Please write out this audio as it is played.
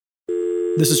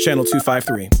This is Channel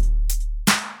 253.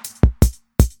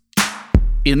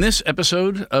 In this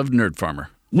episode of Nerd Farmer.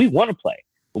 We want to play,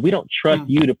 but we don't trust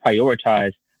you to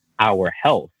prioritize our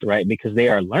health, right? Because they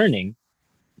are learning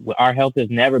our health has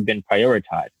never been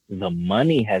prioritized. The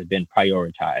money has been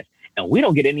prioritized, and we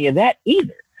don't get any of that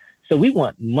either. So we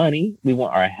want money. We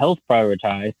want our health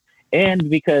prioritized. And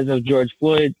because of George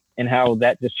Floyd and how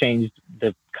that just changed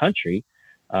the country,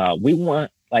 we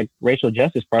want like racial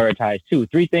justice prioritized too.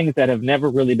 Three things that have never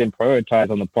really been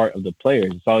prioritized on the part of the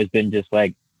players. It's always been just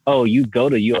like, oh, you go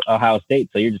to Ohio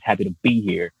State, so you're just happy to be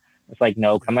here. It's like,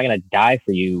 no, I'm not going to die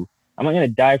for you. I'm not going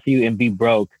to die for you and be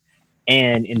broke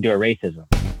and endure racism.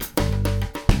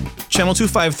 Channel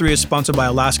 253 is sponsored by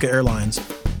Alaska Airlines.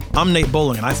 I'm Nate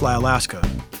Bowling, and I fly Alaska.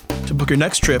 To book your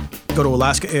next trip, go to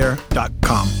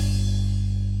alaskaair.com.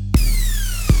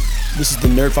 This is the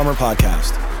Nerd Farmer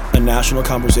Podcast, a national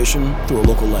conversation through a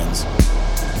local lens.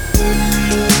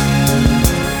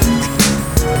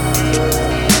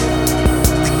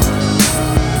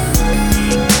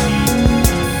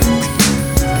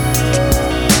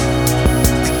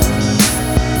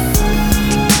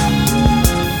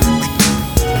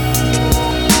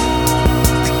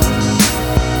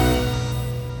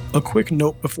 A quick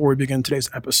note before we begin today's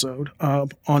episode.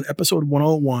 On episode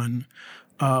 101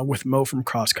 with Mo from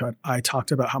Crosscut, I talked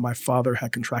about how my father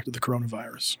had contracted the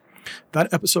coronavirus.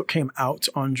 That episode came out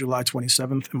on July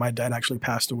 27th, and my dad actually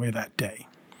passed away that day.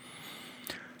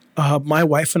 My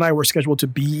wife and I were scheduled to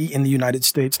be in the United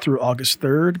States through August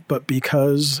 3rd, but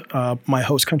because my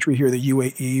host country here, the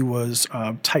UAE, was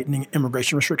tightening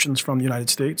immigration restrictions from the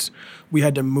United States, we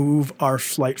had to move our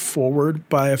flight forward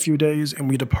by a few days, and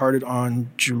we departed on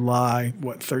July,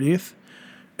 30th?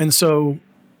 And so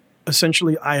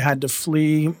essentially I had to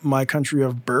flee my country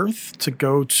of birth to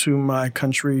go to my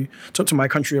country, to my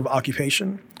country of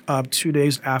occupation 2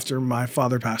 days after my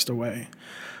father passed away.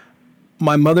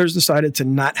 My mother's decided to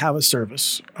not have a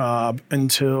service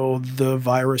until the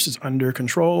virus is under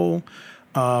control,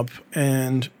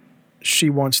 and she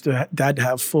wants dad to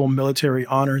have full military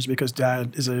honors because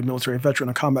dad is a military veteran,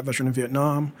 a combat veteran in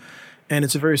Vietnam, and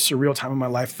it's a very surreal time in my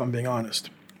life, if I'm being honest.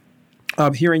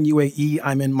 Here in UAE,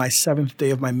 I'm in my 7th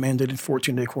day of my mandated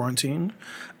 14-day quarantine.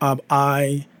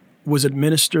 I was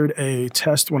administered a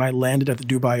test when I landed at the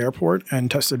Dubai airport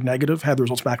and tested negative, had the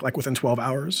results back like within 12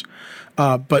 hours.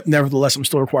 But nevertheless, I'm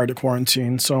still required to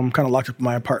quarantine, so I'm kind of locked up in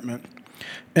my apartment.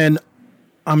 And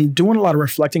I'm doing a lot of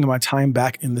reflecting on my time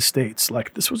back in the States.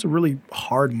 Like, this was a really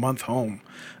hard month home.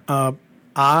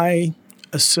 I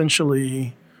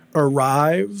essentially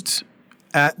arrived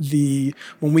when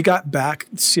we got back,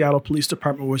 the Seattle Police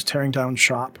Department was tearing down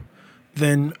shop.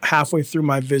 Then halfway through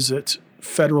my visit,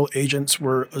 federal agents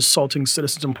were assaulting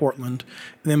citizens in Portland.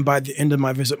 And then by the end of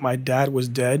my visit, my dad was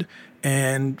dead,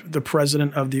 and the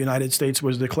president of the United States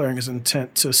was declaring his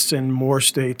intent to send more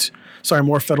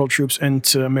federal troops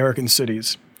into American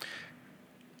cities.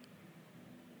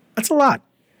 That's a lot.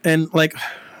 And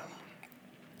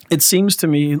it seems to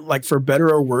me like, for better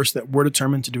or worse, that we're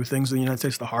determined to do things in the United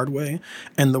States the hard way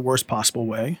and the worst possible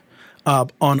way.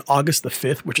 On August the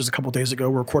 5th, which is a couple days ago,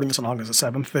 we're recording this on August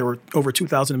the 7th, there were over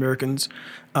 2,000 Americans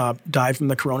died from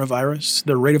the coronavirus.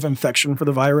 The rate of infection for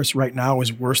the virus right now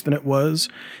is worse than it was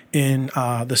in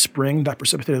the spring that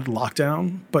precipitated the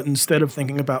lockdown. But instead of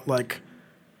thinking about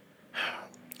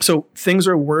so things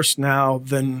are worse now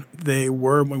than they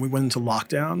were when we went into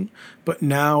lockdown, but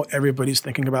now everybody's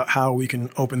thinking about how we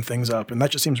can open things up, and that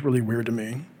just seems really weird to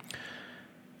me.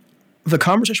 The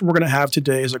conversation we're going to have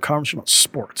today is a conversation about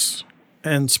sports.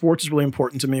 And sports is really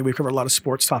important to me. We cover a lot of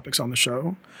sports topics on the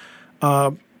show.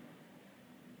 And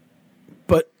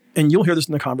you'll hear this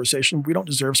in the conversation, we don't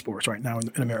deserve sports right now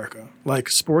in America. Like,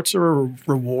 sports are a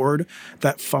reward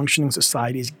that functioning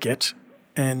societies get.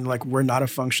 And we're not a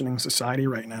functioning society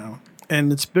right now.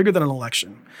 And it's bigger than an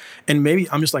election. And maybe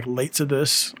I'm just late to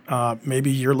this. Maybe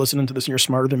you're listening to this and you're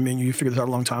smarter than me and you figured this out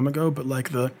a long time ago. But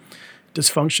the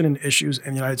dysfunction and issues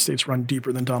in the United States run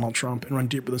deeper than Donald Trump and run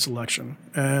deeper than this election.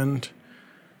 And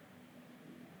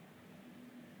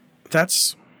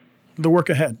that's the work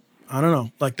ahead. I don't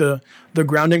know. The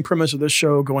grounding premise of this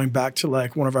show, going back to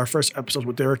one of our first episodes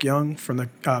with Derek Young from the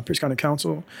Pierce County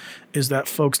Council, is that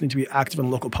folks need to be active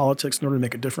in local politics in order to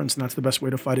make a difference. And that's the best way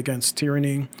to fight against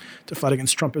tyranny, to fight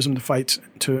against Trumpism, to fight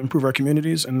to improve our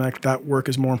communities. And that work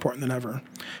is more important than ever.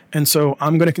 And so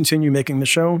I'm going to continue making the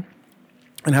show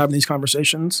and having these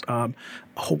conversations.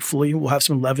 Hopefully we'll have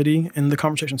some levity in the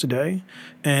conversation today.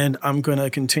 And I'm going to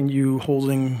continue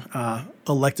holding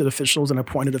elected officials and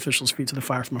appointed officials' feet to the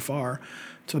fire from afar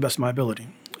to the best of my ability.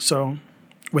 So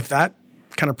with that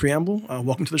kind of preamble,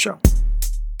 welcome to the show.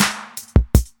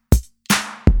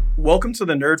 Welcome to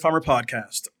the Nerd Farmer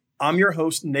Podcast. I'm your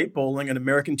host, Nate Bowling, an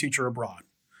American teacher abroad.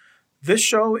 This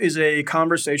show is a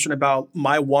conversation about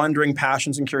my wandering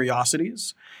passions and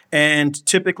curiosities. And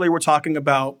typically we're talking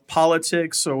about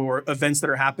politics or events that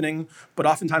are happening, but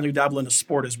oftentimes we dabble into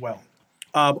sport as well.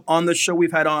 On the show,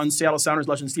 we've had on Seattle Sounders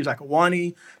legend Steve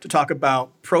Zakawani to talk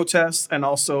about protests and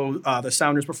also the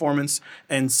Sounders' performance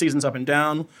and seasons up and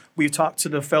down. We've talked to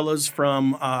the fellas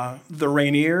from the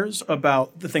Rainiers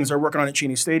about the things they're working on at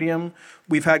Cheney Stadium.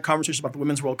 We've had conversations about the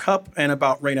Women's World Cup and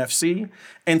about Rain FC.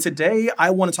 And today, I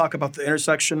want to talk about the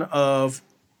intersection of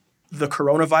the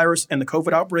coronavirus and the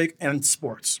COVID outbreak and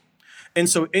sports. And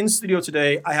so in studio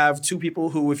today, I have two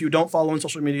people who, if you don't follow on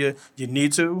social media, you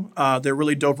need to. They're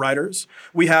really dope writers.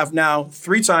 We have now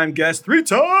three-time guest, Andrew,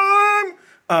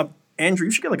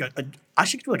 you should get I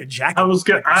should do like a jacket. I was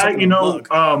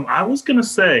gonna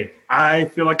say, I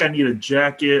feel like I need a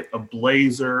jacket, a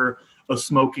blazer, a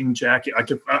smoking jacket. I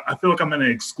feel like I'm in an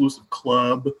exclusive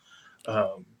club.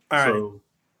 All right. So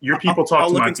your people talk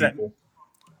to my people.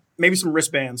 Maybe some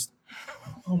wristbands.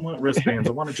 I don't want wristbands.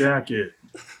 I want a jacket.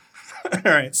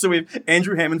 All right, so we have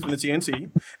Andrew Hammond from the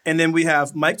TNT, and then we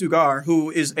have Mike Dugar,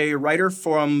 who is a writer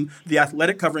from The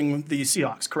Athletic covering the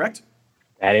Seahawks, correct?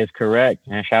 That is correct.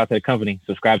 And shout out to the company.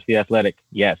 Subscribe to The Athletic.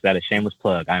 Yes, that is shameless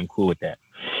plug. I'm cool with that.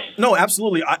 No,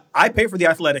 absolutely. I pay for The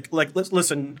Athletic. Like,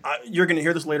 listen, you're going to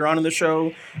hear this later on in the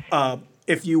show.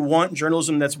 If you want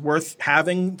journalism that's worth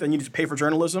having, then you need to pay for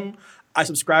journalism. I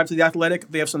subscribe to The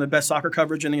Athletic. They have some of the best soccer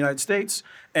coverage in the United States,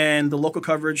 and the local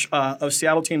coverage of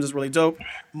Seattle teams is really dope.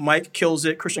 Mike kills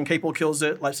it. Christian Capel kills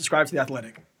it. Subscribe to The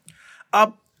Athletic.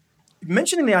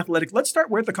 Mentioning The Athletic, let's start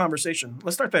with the conversation.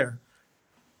 Let's start there.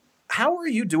 How are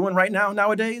you doing right now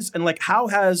nowadays? And how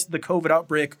has the COVID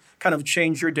outbreak kind of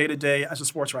changed your day-to-day as a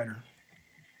sports writer?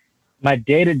 My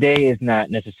day-to-day is not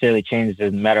necessarily changed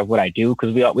as a matter of what I do,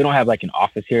 because we don't have an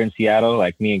office here in Seattle.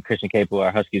 Like me and Christian Capel,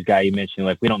 our Huskies guy you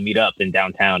mentioned, we don't meet up in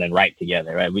downtown and write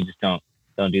together, right? We just don't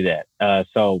do that.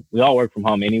 So we all work from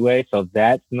home anyway, so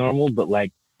that's normal. But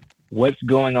what's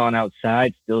going on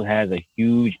outside still has a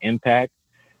huge impact.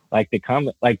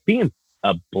 Being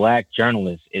a Black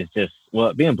journalist is just,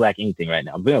 being Black anything right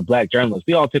now. Being a Black journalist,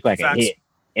 we all took a hit,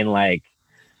 and I'd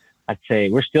say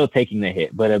we're still taking the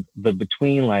hit, but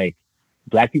between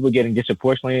Black people getting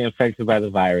disproportionately affected by the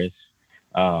virus,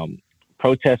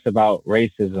 protests about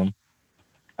racism,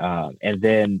 and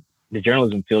then the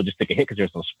journalism field just took a hit because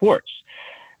there's no sports.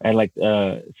 And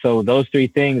so those three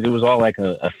things, it was all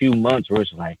a few months where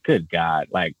it's good God,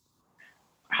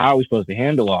 how are we supposed to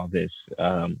handle all this?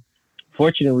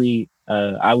 Fortunately,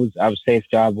 I was safe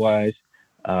job wise.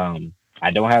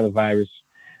 I don't have the virus.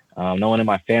 No one in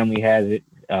my family has it.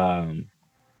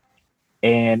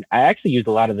 And I actually used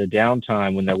a lot of the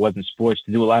downtime when there wasn't sports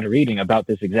to do a lot of reading about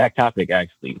this exact topic,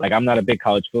 actually. I'm not a big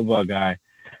college football guy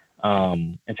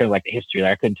in terms of the history.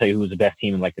 I couldn't tell you who was the best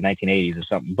team in the 1980s or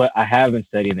something. But I have been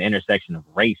studying the intersection of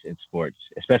race in sports,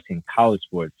 especially in college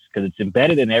sports, because it's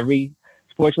embedded in every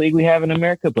sports league we have in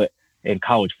America. But in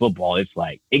college football, it's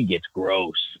it gets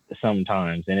gross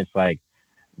sometimes. And it's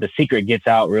the secret gets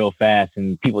out real fast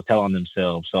and people tell on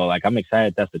themselves. So I'm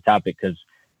excited that's the topic, because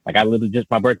I literally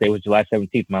my birthday was July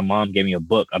 17th. My mom gave me a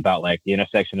book about the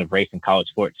intersection of race and college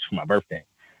sports for my birthday.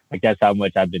 That's how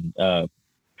much I've been kind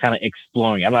of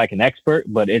exploring. I'm not an expert,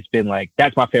 but it's been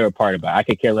that's my favorite part about it. I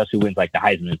could care less who wins the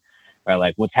Heisman,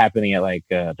 or what's happening at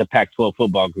the Pac-12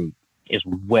 football group is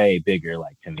way bigger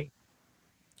to me.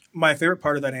 My favorite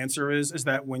part of that answer is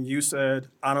that when you said,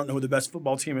 I don't know who the best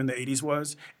football team in the 80s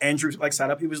was, Andrew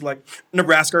sat up. He was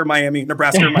Nebraska or Miami,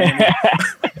 Nebraska or Miami.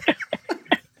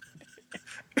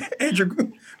 Andrew,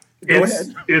 go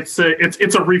ahead.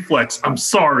 It's a reflex. I'm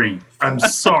sorry.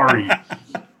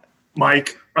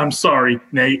 Mike, I'm sorry.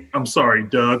 Nate, I'm sorry.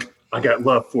 Doug, I got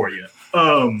love for you.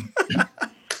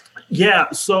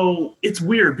 Yeah, so it's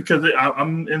weird because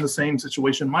I'm in the same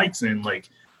situation Mike's in.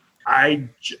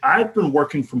 I've been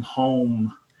working from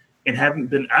home and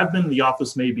I've been in the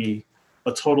office maybe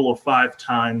a total of 5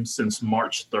 times since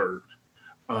March 3rd.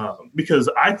 Because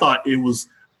I thought it was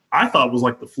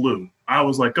like the flu. I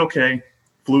was okay,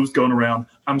 flu's going around.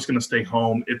 I'm just going to stay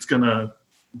home. It's going to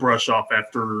brush off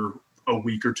after a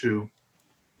week or two.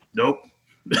 Nope.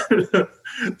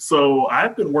 So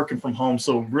I've been working from home.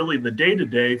 So really the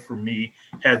day-to-day for me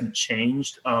hasn't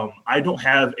changed. I don't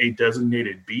have a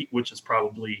designated beat, which is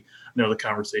probably another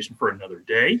conversation for another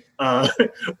day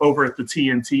over at the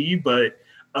TNT. But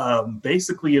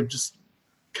basically I'm just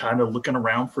kind of looking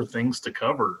around for things to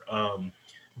cover.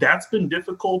 That's been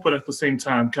difficult, but at the same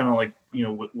time, kind of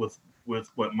with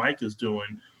what Mike is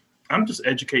doing, I'm just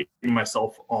educating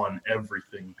myself on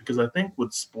everything, because I think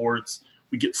with sports,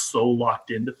 we get so locked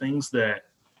into things that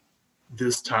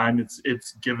this time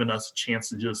it's given us a chance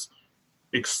to just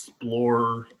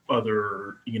explore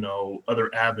other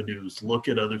avenues, look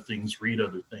at other things, read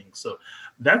other things. So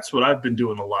that's what I've been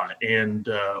doing a lot, and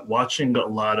watching a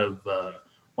lot of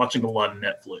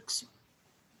Netflix.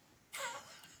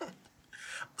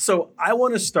 So I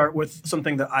want to start with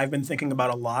something that I've been thinking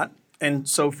about a lot. And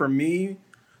so for me,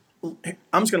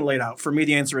 I'm just going to lay it out. For me,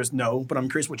 the answer is no, but I'm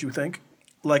curious what you think.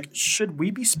 Like, should we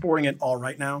be sporting at all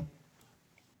right now?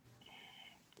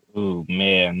 Ooh,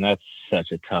 man, that's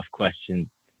such a tough question.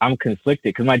 I'm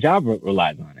conflicted because my job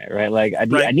relies on it, right? Like I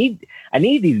need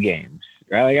these games,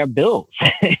 right? Like I got bills,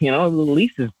 the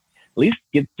lease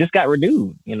just got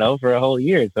renewed, for a whole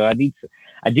year. So I do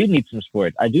need some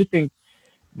sports. I do think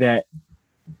that,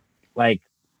 like,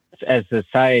 as a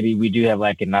society, we do have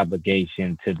like an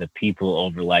obligation to the people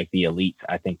over like the elites,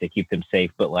 I think, to keep them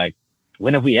safe. But like,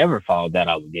 when have we ever followed that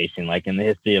obligation? Like in the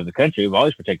history of the country, we've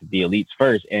always protected the elites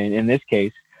first. And in this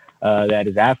case, that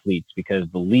is athletes, because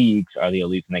the leagues are the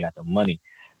elites and they got the money.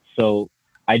 So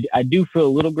I do feel a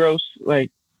little gross, like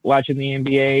watching the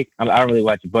NBA. I don't really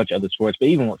watch a bunch of other sports, but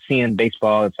even seeing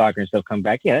baseball and soccer and stuff come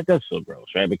back, yeah, that does feel gross,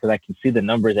 right? Because I can see the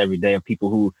numbers every day of people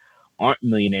who aren't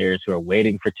millionaires who are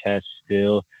waiting for tests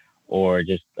still, or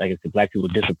just, like I said, Black people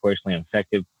disproportionately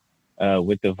infected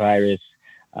with the virus.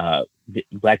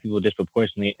 Black people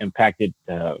disproportionately impacted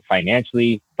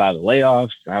financially by the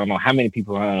layoffs. I don't know how many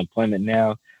people are on unemployment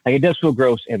now. Like, it does feel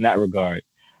gross in that regard.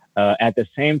 At the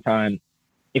same time,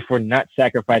 if we're not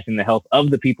sacrificing the health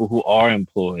of the people who are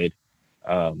employed,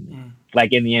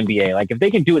 like in the NBA, like if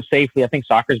they can do it safely, I think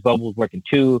soccer's bubble is working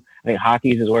too. I think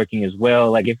hockey's is working as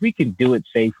well. Like if we can do it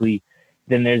safely,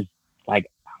 then there's like,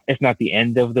 it's not the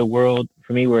end of the world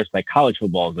for me, where it's like college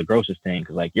football is the grossest thing.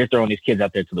 Cause like you're throwing these kids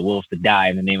out there to the wolves to die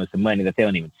in the name of some money that they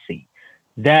don't even see.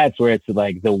 That's where it's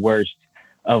like the worst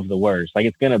of the worst. Like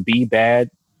it's going to be bad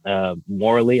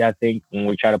morally, I think, when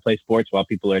we try to play sports while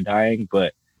people are dying.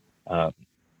 But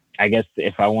I guess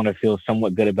if I want to feel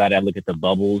somewhat good about it, I look at the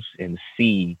bubbles and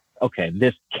see, okay,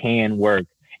 this can work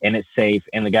and it's safe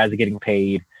and the guys are getting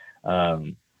paid.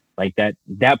 Like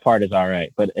that part is all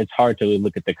right. But it's hard to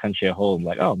look at the country as a whole and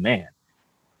like, oh man,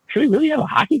 should we really have a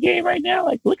hockey game right now?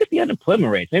 Like, look at the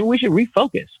unemployment rates. Maybe we should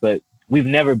refocus. But we've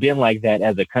never been like that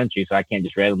as a country, so I can't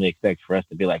just randomly expect for us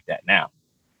to be like that now.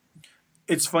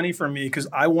 It's funny for me because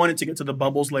I wanted to get to the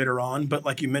bubbles later on, but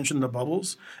like you mentioned the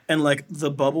bubbles, and like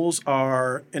the bubbles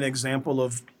are an example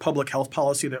of public health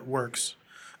policy that works.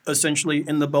 Essentially,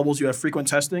 in the bubbles, you have frequent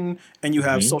testing and you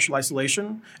have social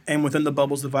isolation. And within the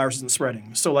bubbles, the virus isn't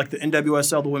spreading. So like the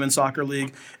NWSL, the Women's Soccer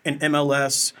League, and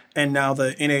MLS, and now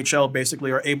the NHL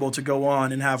basically are able to go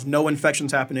on and have no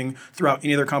infections happening throughout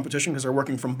any of their competition because they're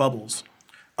working from bubbles.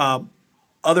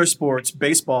 Other sports,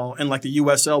 baseball, and like the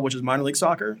USL, which is minor league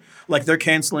soccer, like they're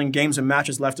canceling games and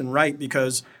matches left and right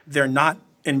because they're not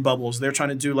in bubbles. They're trying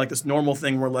to do like this normal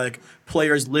thing where like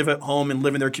players live at home and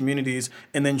live in their communities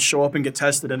and then show up and get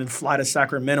tested and then fly to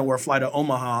Sacramento or fly to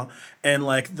Omaha, and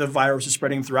like the virus is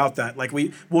spreading throughout that. Like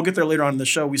we'll get there later on in the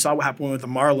show. We saw what happened with the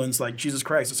Marlins. Like, Jesus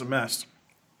Christ, it's a mess.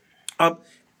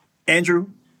 Andrew,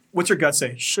 what's your gut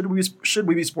say? Should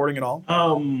we be sporting at all?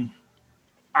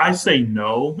 I say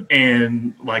no,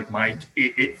 and like Mike,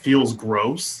 it feels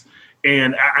gross,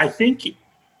 and I think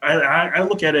I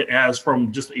look at it as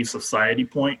from just a society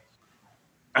point.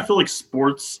 I feel like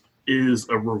sports is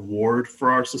a reward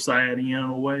for our society in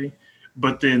a way,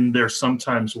 but then there's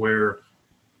sometimes where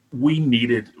we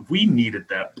needed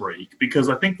that break, because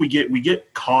I think we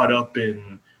get caught up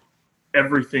in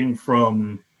everything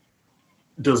from,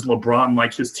 does LeBron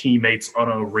like his teammates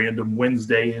on a random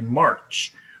Wednesday in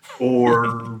March?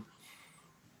 Or,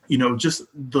 just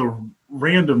the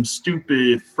random,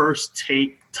 stupid first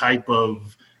take type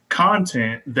of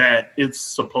content that it's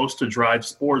supposed to drive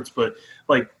sports, but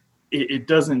like it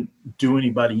doesn't do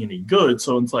anybody any good.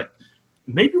 So it's like,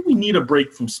 maybe we need a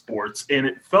break from sports. And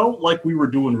it felt like we were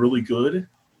doing really good.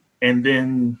 And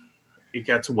then it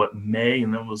got to May,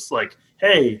 and then it was like,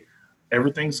 hey,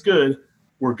 everything's good.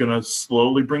 We're going to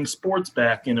slowly bring sports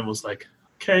back. And it was like,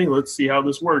 okay, let's see how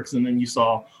this works. And then you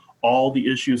saw all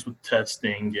the issues with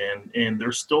testing, and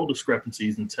there's still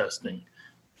discrepancies in testing.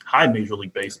 Hi, Major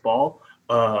League Baseball.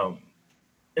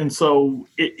 And so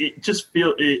it just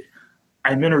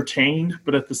I'm entertained,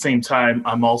 but at the same time,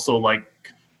 I'm also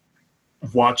like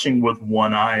watching with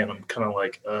one eye, and I'm kind of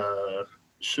like,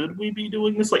 should we be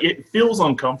doing this? Like, it feels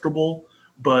uncomfortable,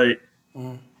 but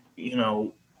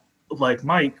like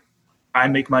Mike, I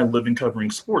make my living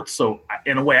covering sports. So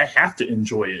in a way, I have to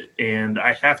enjoy it, and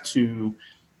I have to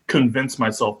convince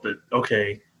myself that,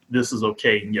 okay, this is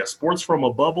okay. And yes, sports from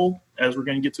a bubble, as we're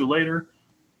going to get to later,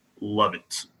 love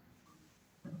it.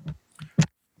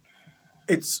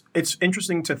 It's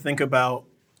interesting to think about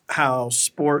how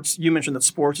sports, you mentioned that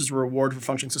sports is a reward for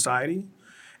functioning society.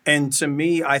 And to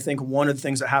me, I think one of the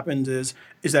things that happened is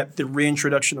that the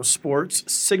reintroduction of sports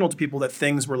signaled to people that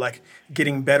things were like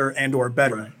getting better and or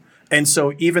better. Right. And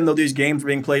so even though these games were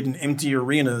being played in empty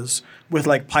arenas with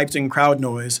like piped in crowd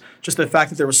noise, just the fact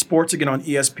that there was sports again on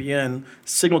ESPN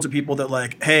signaled to people that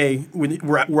like, hey,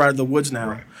 we're out of the woods now.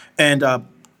 Right. And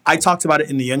I talked about it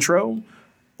in the intro.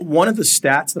 One of the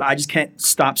stats that I just can't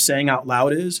stop saying out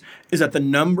loud is that the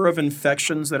number of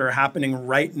infections that are happening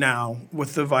right now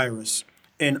with the virus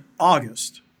in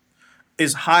August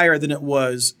is higher than it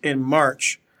was in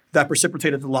March that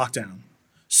precipitated the lockdown.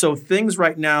 So things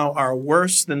right now are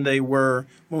worse than they were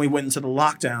when we went into the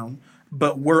lockdown,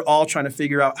 but we're all trying to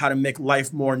figure out how to make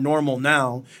life more normal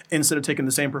now instead of taking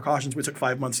the same precautions we took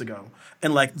 5 months ago.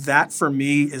 And like that for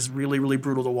me is really, really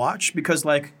brutal to watch because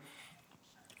like,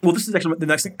 well, this is actually the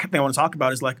next thing I want to talk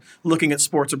about is like looking at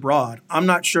sports abroad. I'm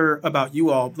not sure about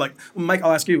you all. Like, Mike,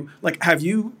 I'll ask you, like, have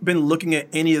you been looking at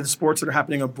any of the sports that are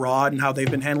happening abroad and how they've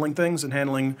been handling things and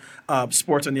handling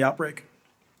sports in the outbreak?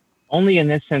 Only in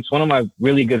this sense. One of my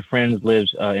really good friends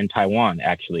lives in Taiwan,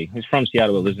 actually. He's from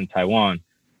Seattle, but lives in Taiwan.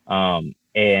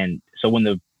 And so when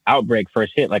the outbreak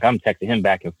first hit, like I'm texting him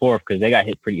back and forth because they got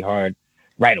hit pretty hard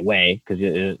right away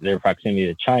because their proximity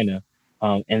to China.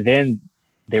 And then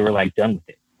they were like done with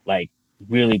it. Like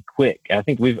really quick. I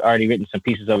think we've already written some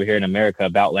pieces over here in America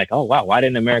about like, oh, wow, why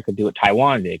didn't America do what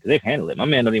Taiwan did? Because they've handled it. My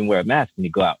man doesn't even wear a mask when you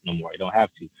go out no more. You don't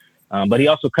have to. But he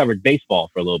also covered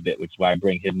baseball for a little bit, which is why I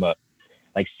bring him up.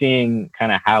 Like seeing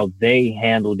kind of how they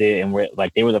handled it and where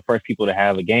like they were the first people to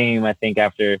have a game, I think,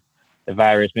 after the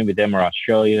virus, maybe them or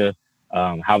Australia,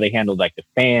 how they handled like the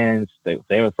fans. They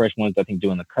were the first ones, I think,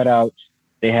 doing the cutouts.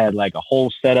 They had like a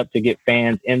whole setup to get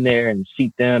fans in there and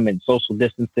seat them and social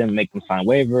distance them, make them sign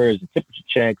waivers and temperature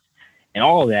checks and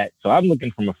all of that. So I'm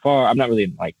looking from afar. I'm not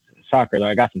really like soccer, though.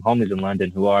 I got some homies in London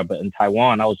who are, but in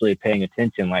Taiwan, I was really paying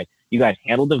attention. Like you guys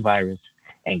handled the virus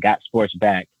and got sports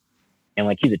back. And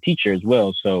like he's a teacher as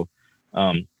well. So,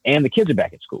 and the kids are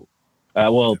back at school.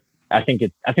 I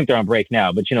think they're on break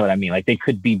now, but you know what I mean? Like they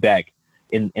could be back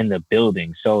in the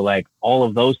building. So like all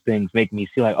of those things make me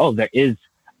feel like, oh, there is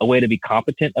a way to be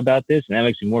competent about this. And that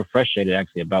makes me more frustrated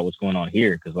actually about what's going on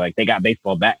here. Cause like they got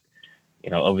baseball back, you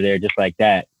know, over there just like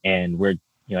that. And we're, you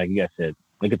know, like you guys said,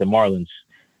 look at the Marlins.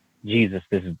 Jesus,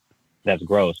 that's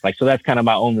gross. Like, so that's kind of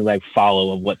my only like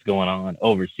follow of what's going on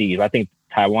overseas. I think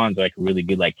Taiwan's like a really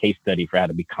good like case study for how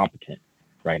to be competent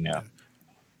right now.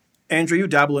 Andrew, you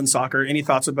dabble in soccer. Any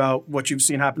thoughts about what you've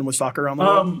seen happen with soccer around the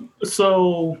world?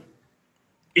 So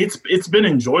it's been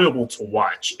enjoyable to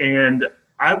watch. And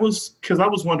I was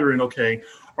wondering, okay,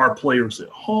 are players at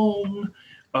home?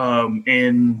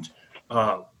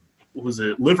 Was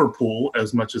it Liverpool,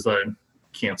 as much as I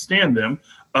can't stand them?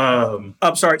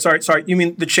 Sorry. You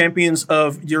mean the champions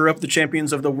of Europe, the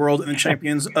champions of the world, and the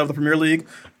champions of the Premier League?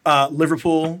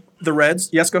 Liverpool, the Reds.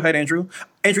 Yes, go ahead, Andrew.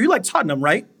 Andrew, you like Tottenham,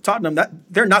 right? Tottenham,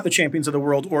 they're not the champions of the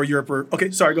world or Europe. Okay,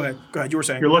 sorry, go ahead. You were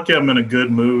saying. You're lucky I'm in a good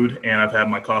mood, and I've had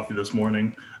my coffee this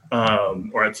morning.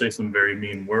 Or I'd say some very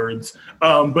mean words.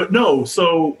 But no,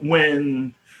 so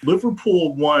when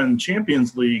Liverpool won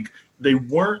Champions League,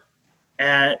 teams were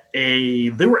at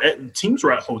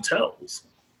hotels.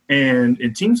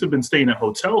 And teams have been staying at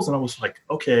hotels, and I was like,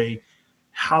 okay,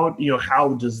 how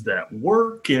does that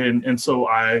work? And so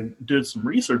I did some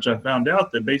research. I found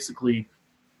out that basically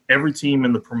every team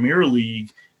in the Premier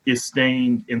League is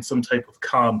staying in some type of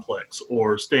complex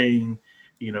or staying,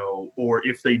 or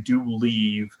if they do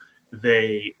leave,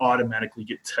 they automatically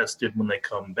get tested when they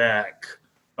come back,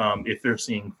 if they're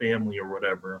seeing family or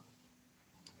whatever.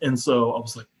 And so I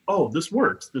was like, oh, this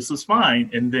works. This is fine.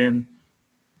 And then,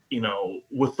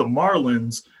 with the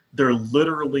Marlins, they're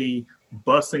literally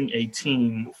busing a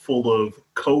team full of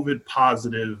COVID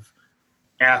positive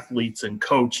athletes and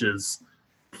coaches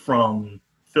from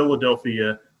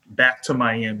Philadelphia back to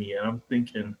Miami. And I'm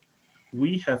thinking,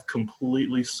 we have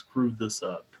completely screwed this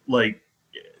up. Like,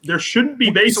 there shouldn't be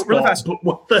baseball, but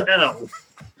what the hell?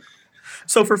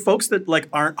 So for folks that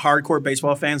aren't hardcore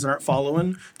baseball fans and aren't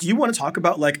following, do you want to talk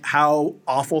about how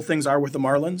awful things are with the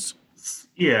Marlins?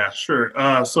 Yeah, sure.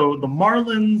 So the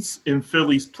Marlins and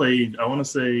Phillies played, I want to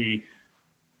say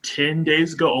 10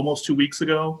 days ago, almost 2 weeks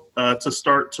ago,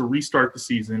 to restart the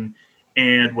season.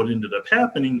 And what ended up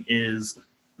happening is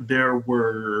there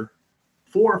were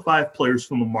 4 or 5 players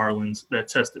from the Marlins that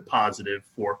tested positive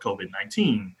for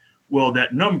COVID-19. Well,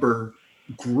 that number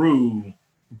grew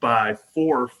by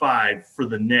 4 or 5 for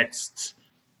the next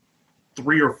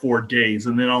 3 or 4 days.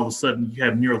 And then all of a sudden you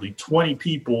have nearly 20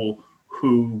 people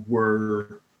who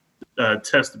were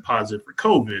tested positive for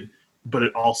COVID, but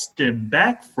it all stemmed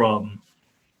back from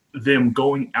them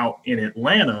going out in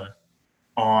Atlanta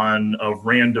on a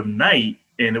random night,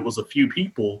 and it was a few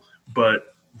people,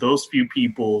 but those few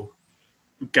people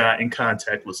got in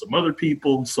contact with some other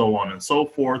people, so on and so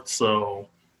forth. So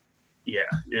yeah,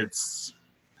 it's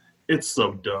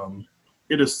so dumb.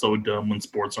 It is so dumb when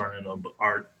sports aren't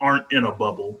in a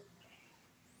bubble.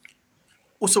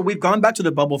 Well, so we've gone back to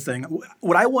the bubble thing.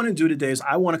 What I want to do today is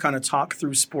I want to kind of talk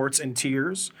through sports in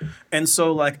tiers. And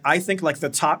so, like, I think, like, the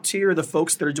top tier, the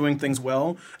folks that are doing things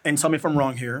well, and tell me if I'm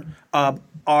wrong here,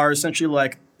 are essentially,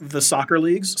 like, the soccer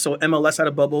leagues. So MLS had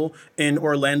a bubble in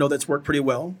Orlando that's worked pretty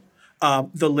well.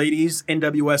 The ladies,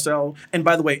 NWSL, and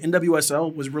by the way,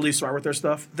 NWSL was really smart with their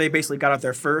stuff. They basically got out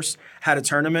there first, had a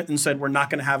tournament, and said, we're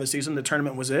not going to have a season. The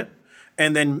tournament was it.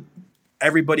 And then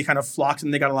everybody kind of flocked,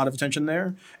 and they got a lot of attention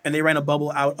there. And they ran a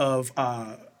bubble out of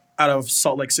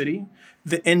Salt Lake City.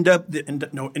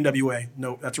 NWA,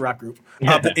 no, that's a rap group.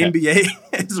 The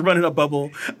NBA is running a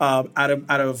bubble out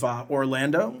of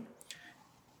Orlando,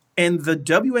 and the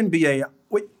WNBA.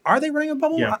 Wait, are they running a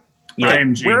bubble? Yeah.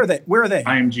 IMG. Where are they?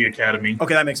 IMG Academy.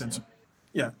 Okay, that makes sense.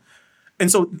 Yeah.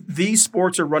 And so these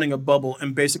sports are running a bubble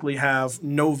and basically have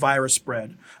no virus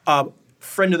spread.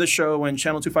 Friend of the show and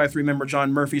Channel 253 member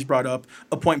John Murphy's brought up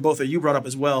a point both of you brought up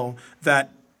as well,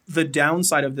 that the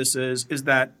downside of this is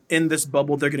that in this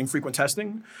bubble, they're getting frequent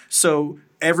testing. So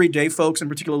everyday folks, in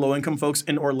particular low-income folks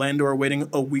in Orlando, are waiting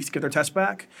a week to get their test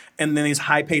back. And then these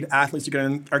high-paid athletes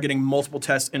are getting multiple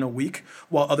tests in a week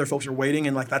while other folks are waiting.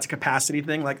 And, like, that's a capacity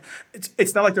thing. Like,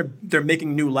 it's not like they're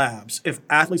making new labs. If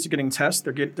athletes are getting tests,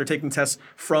 they're taking tests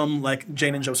from, like,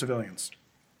 Jane and Joe civilians.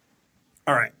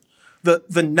 All right.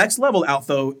 The next level out,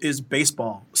 though, is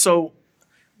baseball. So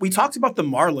we talked about the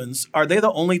Marlins. Are they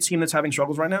the only team that's having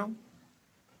struggles right now?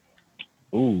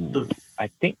 Ooh, I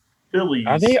think Phillies.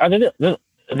 Are they?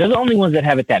 They're the only ones that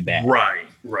have it that bad. Right.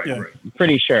 I'm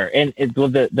pretty sure. And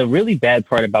the really bad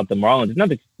part about the Marlins is not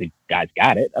that the guys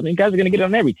got it. I mean, guys are going to get it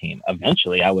on every team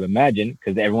eventually, I would imagine,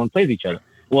 because everyone plays each other.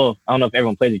 Well, I don't know if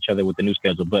everyone plays each other with the new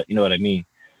schedule, but you know what I mean.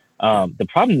 The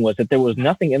problem was that there was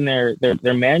nothing in their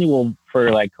manual for,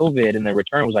 like, COVID, and their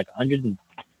return was like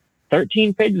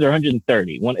 113 pages or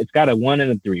 130. It's got a 1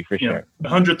 and a 3 for sure.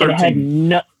 113.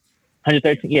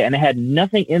 113. Yeah, and it had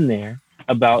nothing in there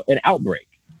about an outbreak.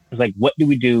 It was like, what do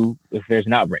we do if there's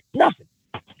an outbreak? Nothing.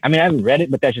 I mean, I haven't read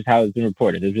it, but that's just how it's been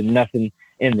reported. There's been nothing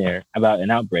in there about an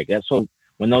outbreak. That's so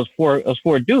when those four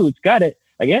dudes got it,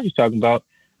 like Andrew's talking about,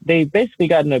 they basically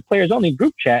got in a players only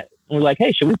group chat and were like,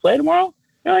 hey, should we play tomorrow?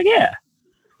 They're like, yeah.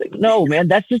 Like, no, man,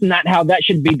 that's just not how that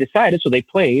should be decided. So they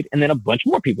played, and then a bunch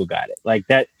more people got it. Like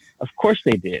that, of course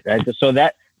they did, right? So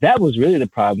that was really the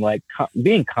problem. Like,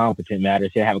 being competent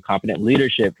matters. You have a competent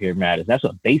leadership here matters. That's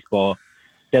what baseball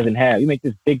doesn't have. You make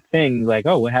this big thing like,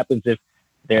 oh, what happens if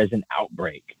there's an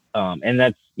outbreak? And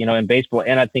that's, in baseball,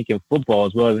 and I think in football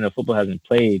as well, even though football hasn't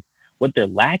played, what they're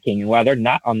lacking and why they're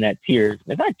not on that tier,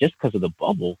 it's not just because of the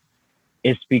bubble.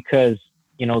 It's because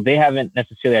they haven't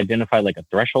necessarily identified, like, a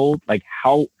threshold, like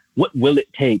what will it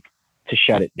take to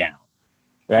shut it down,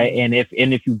 right? And if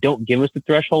you don't give us the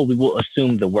threshold, we will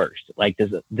assume the worst. Like,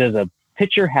 does a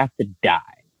pitcher have to die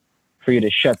for you to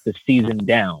shut the season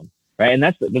down, right? And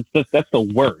that's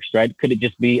the worst, right? Could it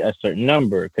just be a certain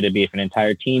number? Could it be if an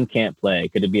entire team can't play?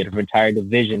 Could it be if an entire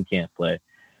division can't play?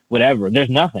 Whatever. There's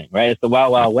nothing, right? It's the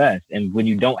wild, wild west. And when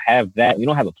you don't have that, you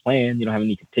don't have a plan, you don't have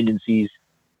any contingencies.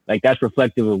 Like, that's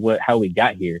reflective of how we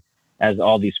got here as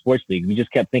all these sports leagues. We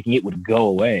just kept thinking it would go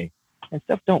away, and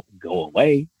stuff don't go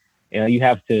away. You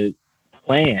have to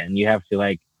plan. You have to,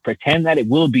 like, pretend that it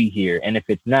will be here. And if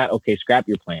it's not, okay, scrap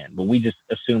your plan. But we just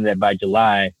assume that by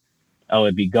July,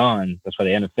 it'd be gone. That's why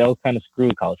the NFL is kind of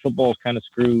screwed. College football is kind of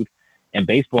screwed. And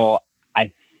baseball,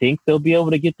 I think they'll be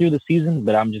able to get through the season,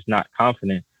 but I'm just not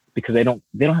confident because they don't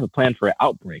have a plan for an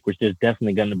outbreak, which there's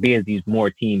definitely going to be as these more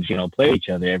teams, play each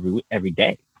other every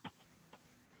day.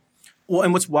 Well,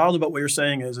 and what's wild about what you're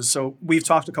saying is so we've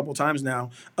talked a couple of times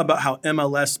now about how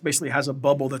MLS basically has a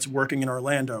bubble that's working in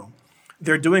Orlando.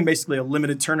 They're doing basically a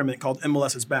limited tournament called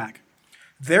MLS is Back.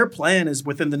 Their plan is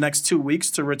within the next 2 weeks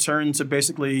to return to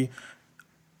basically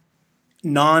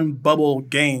non-bubble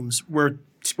games where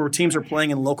teams are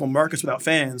playing in local markets without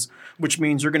fans, which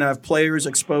means you're going to have players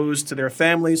exposed to their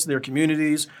families, to their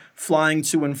communities, flying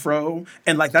to and fro.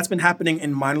 And, like, that's been happening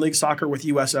in minor league soccer with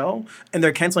USL, and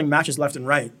they're canceling matches left and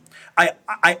right.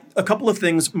 A couple of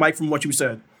things, Mike, from what you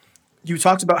said. You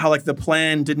talked about how, like, the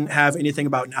plan didn't have anything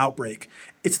about an outbreak.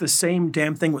 It's the same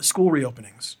damn thing with school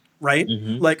reopenings, right?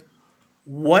 Mm-hmm. Like,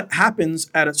 what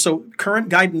happens so current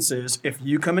guidance is if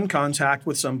you come in contact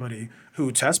with somebody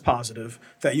who test positive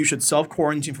that you should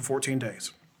self-quarantine for 14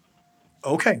 days.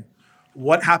 Okay,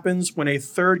 what happens when a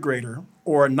third grader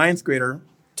or a ninth grader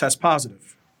test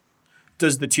positive?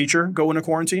 Does the teacher go into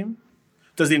quarantine?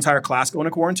 Does the entire class go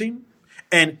into quarantine?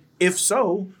 And if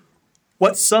so,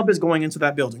 what sub is going into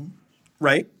that building,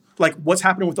 right? Like, what's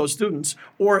happening with those students?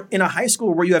 Or in a high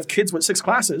school where you have kids with 6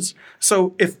 classes,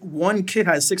 so if one kid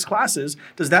has 6 classes,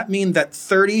 does that mean that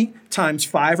 30 times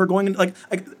 5 are going in? Like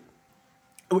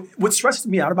what stresses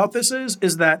me out about this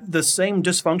is that the same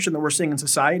dysfunction that we're seeing in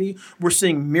society, we're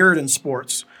seeing mirrored in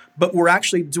sports, but we're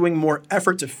actually doing more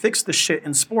effort to fix the shit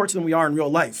in sports than we are in real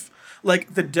life.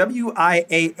 Like, the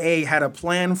WIAA had a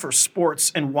plan for sports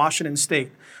in Washington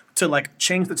State to like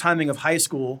change the timing of high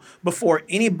school before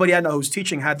anybody I know who's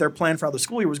teaching had their plan for how the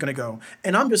school year was going to go.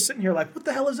 And I'm just sitting here like, what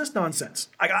the hell is this nonsense?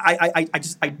 I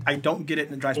don't get it,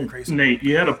 and it drives me crazy. Nate,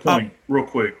 you had a point real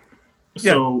quick.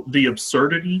 So the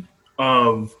absurdity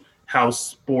of how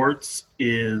sports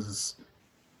is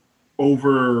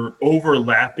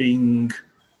overlapping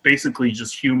basically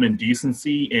just human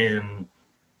decency and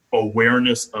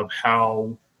awareness of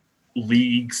how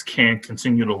leagues can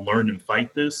continue to learn and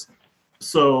fight this.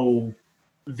 So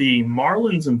the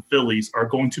Marlins and Phillies are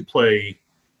going to play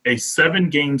a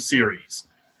 7-game series.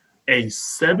 A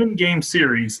 7-game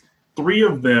series, 3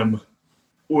 of them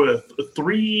with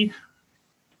 3,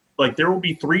 like there will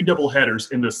be 3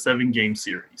 doubleheaders in the 7-game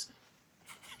series.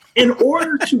 In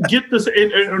order to get this,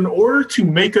 in order to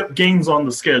make up games on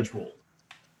the schedule,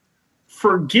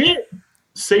 forget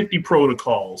safety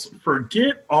protocols,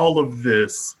 forget all of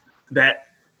this that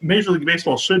Major League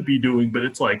Baseball should be doing, but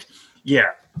it's like,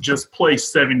 yeah, just play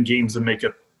 7 games and make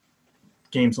up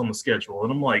games on the schedule.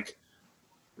 And I'm like,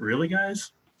 really,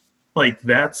 guys? Like,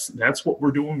 that's what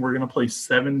we're doing? We're going to play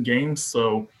 7 games?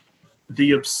 So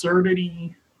the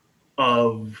absurdity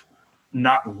of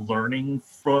not learning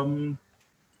from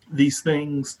these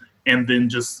things and then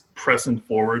just pressing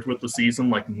forward with the season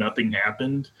like nothing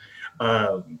happened,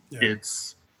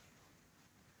 it's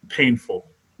painful.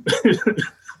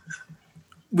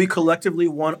 We collectively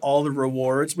want all the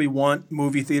rewards. We want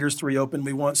movie theaters to reopen.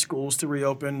 We want schools to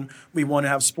reopen. We want to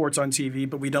have sports on TV,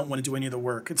 but we don't want to do any of the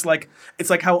work. It's like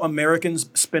how Americans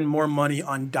spend more money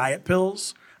on diet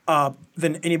pills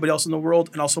than anybody else in the world,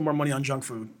 and also more money on junk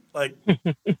food. Like,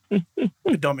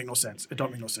 it don't make no sense. It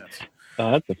don't make no sense.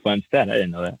 Oh, that's a fun stat. I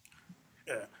didn't know that.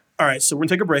 Yeah. All right, so we're going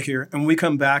to take a break here. And when we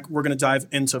come back, we're going to dive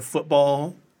into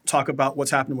football, talk about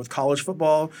what's happening with college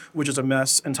football, which is a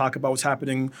mess, and talk about what's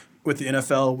happening with the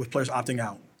NFL with players opting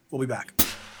out. We'll be back.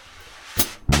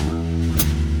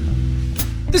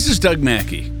 This is Doug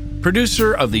Mackey,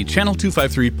 producer of the Channel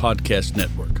 253 Podcast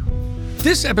Network.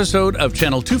 This episode of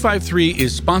Channel 253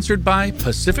 is sponsored by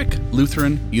Pacific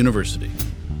Lutheran University.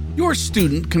 Your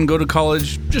student can go to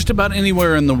college just about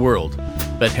anywhere in the world,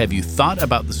 but have you thought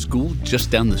about the school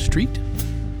just down the street?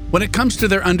 When it comes to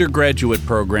their undergraduate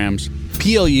programs,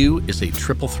 PLU is a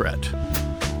triple threat.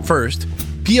 First,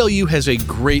 PLU has a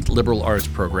great liberal arts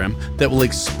program that will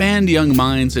expand young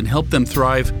minds and help them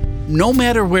thrive no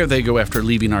matter where they go after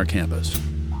leaving our campus.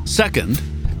 Second,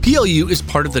 PLU is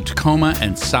part of the Tacoma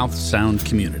and South Sound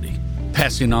community,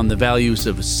 passing on the values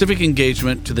of civic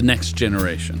engagement to the next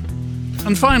generation.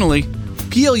 And finally,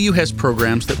 PLU has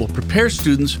programs that will prepare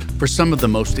students for some of the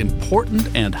most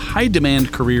important and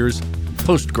high-demand careers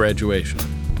post-graduation: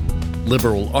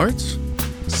 liberal arts,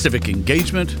 civic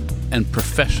engagement, and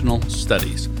professional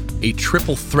studies, a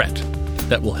triple threat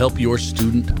that will help your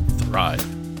student thrive.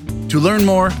 To learn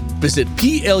more, visit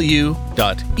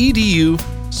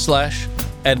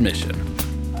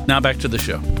plu.edu/admission. Now back to the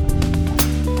show.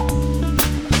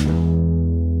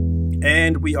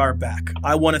 And we are back.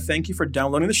 I want to thank you for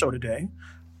downloading the show today.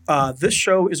 This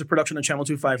show is a production of Channel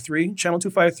 253. Channel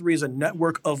 253 is a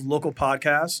network of local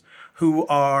podcasts who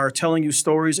are telling you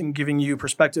stories and giving you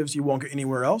perspectives you won't get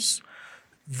anywhere else.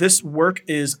 This work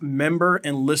is member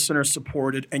and listener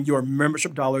supported, and your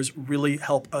membership dollars really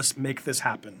help us make this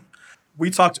happen. We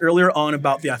talked earlier on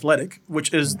about The Athletic,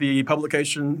 which is the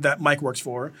publication that Mike works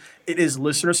for. It is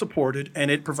listener supported, and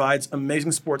it provides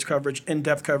amazing sports coverage,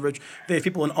 in-depth coverage. They have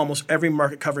people in almost every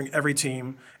market covering every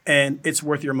team, and it's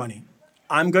worth your money.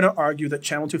 I'm going to argue that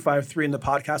Channel 253 and the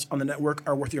podcast on the network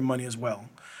are worth your money as well.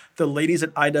 The ladies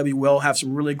at IWL have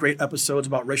some really great episodes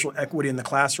about racial equity in the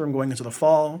classroom going into the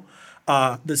fall.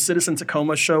 The Citizen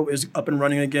Tacoma show is up and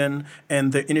running again,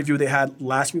 and the interview they had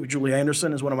last week with Julie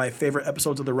Anderson is one of my favorite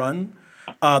episodes of the run.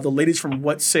 The ladies from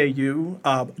What Say You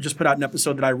just put out an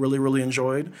episode that I really, really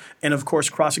enjoyed. And of course,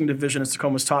 Crossing Division is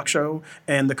Tacoma's talk show,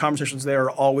 and the conversations there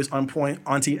are always on point.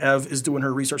 Auntie Ev is doing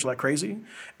her research like crazy.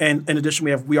 And in addition,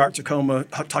 we have We Art Tacoma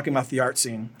talking about the art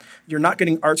scene. You're not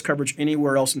getting arts coverage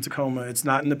anywhere else in Tacoma. It's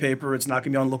not in the paper. It's not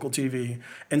going to be on local TV.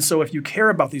 And so if you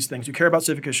care about these things, you care about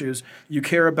civic issues, you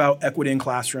care about equity in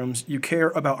classrooms, you care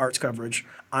about arts coverage,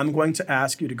 I'm going to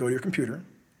ask you to go to your computer,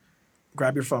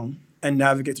 grab your phone, and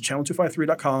navigate to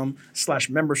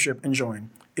channel253.com/membership and join.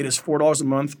 It is $4 a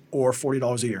month or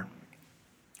 $40 a year.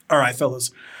 All right, fellas.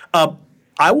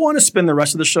 I want to spend the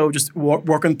rest of the show just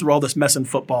working through all this mess in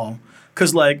football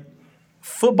because, like,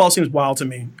 football seems wild to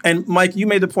me. And, Mike, you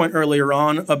made the point earlier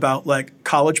on about, like,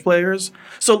 college players.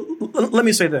 So let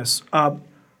me say this.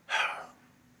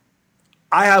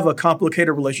 I have a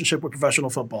complicated relationship with professional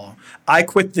football. I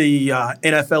quit the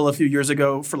NFL a few years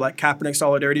ago for like Kaepernick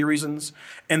solidarity reasons.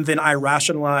 And then I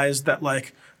rationalized that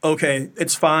like, okay,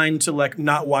 it's fine to like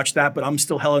not watch that, but I'm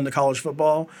still hell into college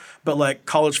football. But like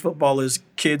college football is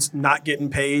kids not getting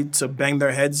paid to bang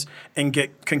their heads and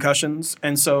get concussions.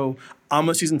 And so I'm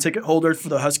a season ticket holder for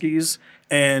the Huskies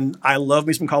and I love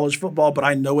me some college football, but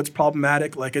I know it's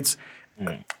problematic. Like it's,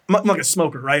 I'm like a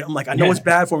smoker, right? I'm like, I know it's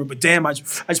bad for me, but damn, I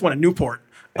just want a Newport.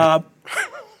 And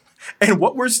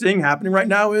what we're seeing happening right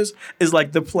now is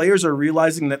like the players are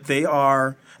realizing that they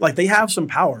are like they have some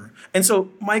power. And so,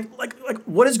 Mike, like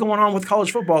what is going on with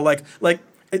college football?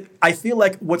 I feel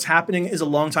like what's happening is a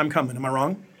long time coming. Am I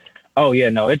wrong? Oh yeah,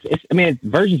 no, it's. I mean,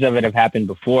 versions of it have happened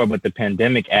before, but the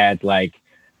pandemic adds like.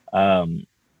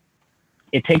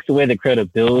 It takes away the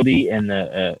credibility and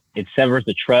it severs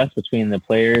the trust between the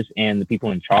players and the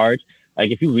people in charge.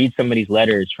 Like if you read some of these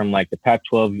letters from like the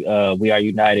Pac-12 We Are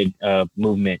United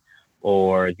movement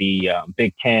or the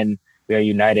Big Ten We Are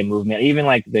United movement, even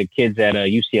like the kids at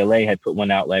UCLA had put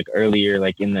one out like earlier,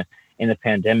 like in the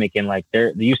pandemic, and like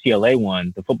the UCLA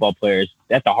one, the football players,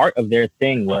 at the heart of their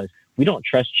thing was we don't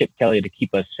trust Chip Kelly to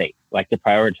keep us safe, like to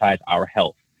prioritize our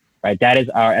health. Right, that is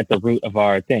at the root of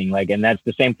our thing. Like, and that's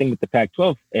the same thing with the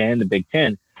Pac-12 and the Big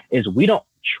Ten is we don't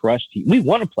trust you. We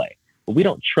want to play, but we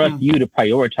don't trust you to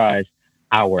prioritize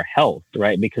our health,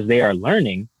 right? Because they are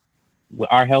learning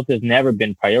our health has never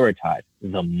been prioritized.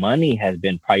 The money has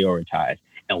been prioritized,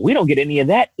 and we don't get any of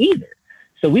that either.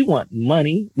 So we want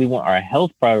money, we want our health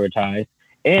prioritized,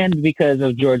 and because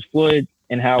of George Floyd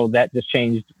and how that just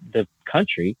changed the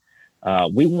country,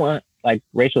 we want like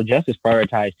racial justice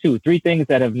prioritized too. Three things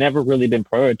that have never really been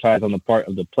prioritized on the part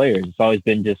of the players. It's always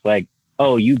been just like,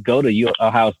 oh, you go to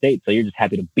Ohio State, so you're just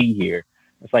happy to be here.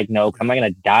 It's like, no, I'm not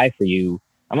going to die for you.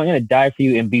 I'm not going to die for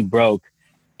you and be broke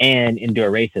and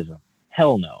endure racism.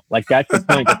 Hell no. Like that's the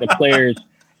point that the players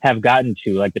have gotten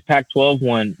to. Like the Pac-12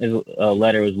 one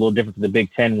letter was a little different from the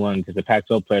Big Ten one because the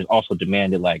Pac-12 players also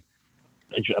demanded like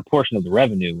a portion of the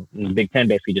revenue. And the Big Ten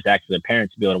basically just asked for their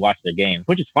parents to be able to watch their games,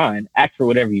 which is fine. Ask for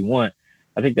whatever you want.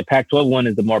 I think the Pac-12 one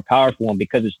is the more powerful one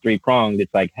because it's three-pronged.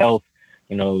 It's like health,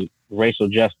 racial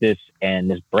justice,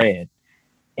 and this bread.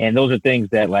 And those are things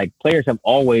that like players have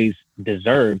always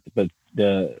deserved, but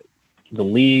the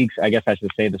leagues, I guess I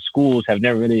should say, the schools have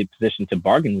never really been positioned to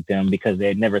bargain with them because they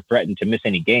had never threatened to miss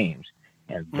any games.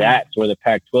 And that's where the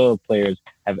Pac-12 players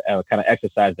have kind of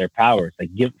exercised their powers. Like,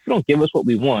 if you don't give us what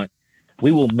we want,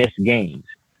 we will miss games.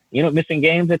 Missing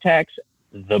games attacks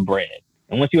the bread.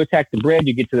 And once you attack the bread,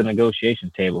 you get to the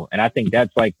negotiation table. And I think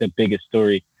that's like the biggest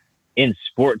story in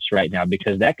sports right now,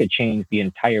 because that could change the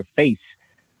entire face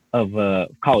of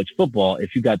college football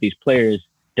if you got these players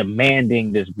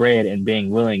demanding this bread and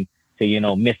being willing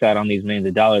to, miss out on these millions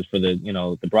of dollars for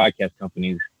the broadcast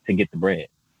companies to get the bread.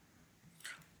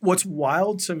 What's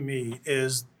wild to me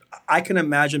is I can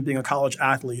imagine being a college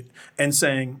athlete and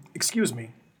saying, excuse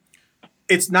me,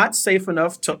 it's not safe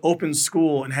enough to open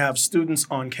school and have students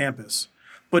on campus,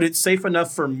 but it's safe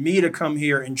enough for me to come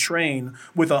here and train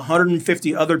with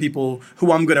 150 other people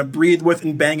who I'm going to breathe with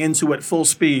and bang into at full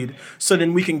speed. So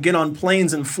then we can get on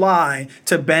planes and fly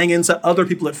to bang into other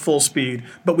people at full speed,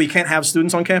 but we can't have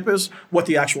students on campus. What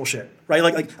the actual shit, right?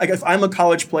 Like if I'm a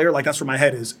college player, like that's where my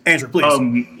head is. Andrew,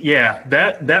 please. Yeah,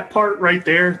 that part right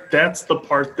there, that's the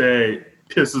part that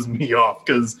pisses me off,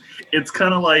 because it's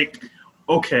kind of like,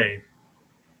 okay,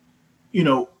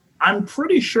 I'm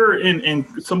pretty sure, and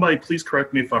somebody please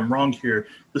correct me if I'm wrong here,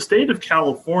 the state of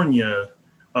California,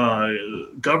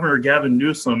 Governor Gavin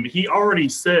Newsom, he already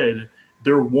said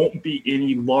there won't be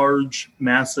any large,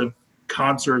 massive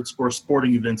concerts or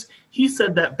sporting events. He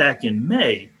said that back in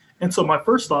May. And so my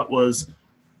first thought was,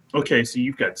 okay, so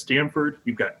you've got Stanford,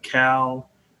 you've got Cal,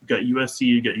 you've got USC,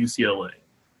 you've got UCLA.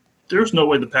 There's no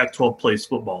way the Pac-12 plays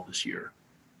football this year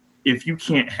if you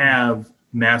can't have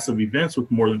massive events with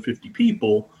more than 50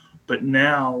 people, but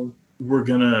now we're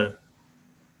going to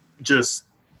just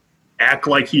act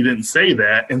like he didn't say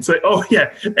that and say, oh,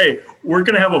 yeah, hey, we're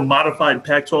going to have a modified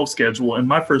Pac-12 schedule. And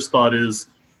my first thought is,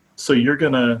 so you're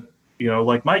going to,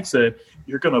 like Mike said,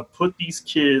 you're going to put these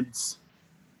kids,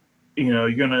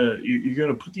 you're going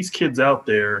to put these kids out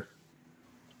there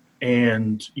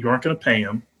and you aren't going to pay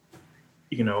them,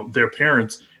 their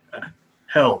parents.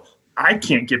 Hell, I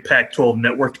can't get Pac-12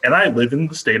 network and I live in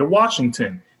the state of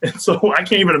Washington. And so I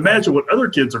can't even imagine what other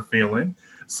kids are feeling.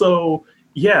 So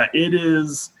yeah, it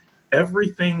is.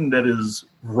 Everything that is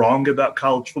wrong about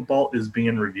college football is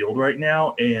being revealed right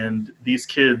now. And these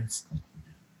kids,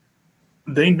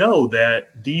 they know that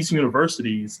these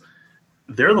universities,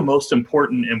 they're the most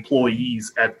important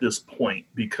employees at this point,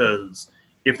 because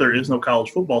if there is no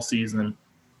college football season,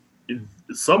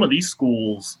 some of these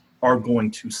schools are going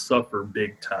to suffer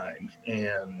big time.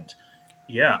 And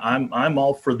yeah, I'm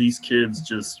all for these kids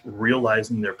just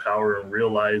realizing their power and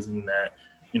realizing that,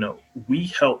 we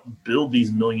help build these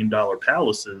 $1 million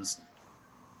palaces.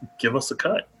 Give us a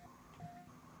cut.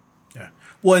 Yeah.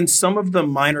 Well, and some of the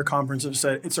minor conferences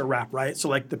said it's a wrap, right? So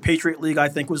like the Patriot League, I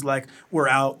think, was like, we're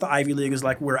out. The Ivy League is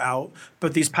like, we're out.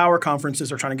 But these power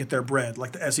conferences are trying to get their bread,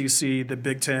 like the SEC, the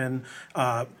Big Ten,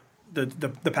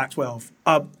 the Pac-12.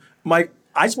 Mike,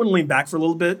 I just want to lean back for a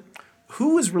little bit.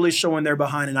 Who is really showing their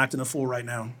behind and acting a fool right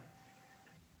now?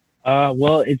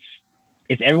 Well,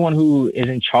 it's everyone who is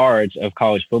in charge of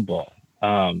college football,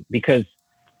 because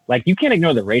like you can't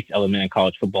ignore the race element in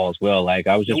college football as well. Like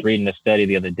I was just reading a study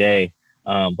the other day.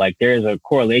 Like there is a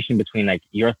correlation between like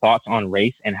your thoughts on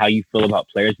race and how you feel about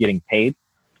players getting paid.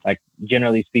 Like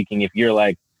generally speaking, if you're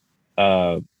like,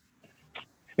 if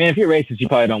you're racist, you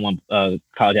probably don't want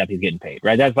college athletes getting paid,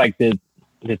 right? That's like the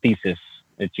thesis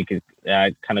that you could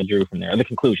kind of drew from there, or the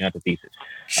conclusion of the thesis.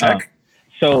 Check.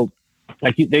 So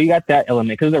like there you got that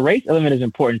element, because the race element is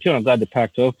important too. And I'm glad the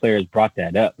Pac-12 players brought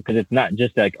that up, because it's not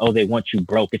just like, oh, they want you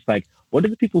broke. It's like, what do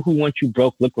the people who want you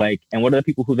broke look like? And what do the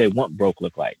people who they want broke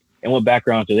look like? And what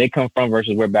backgrounds do they come from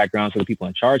versus where backgrounds do the people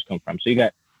in charge come from? So you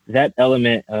got that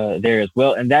element there as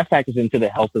well. And that factors into the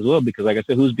health as well, because like I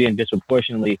said, who's being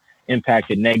disproportionately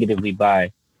impacted negatively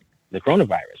by the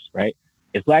coronavirus, right?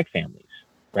 It's Black families,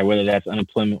 right? Whether that's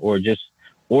unemployment or just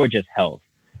health.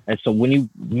 And so when you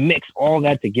mix all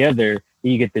that together,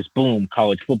 you get this boom.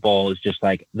 College football is just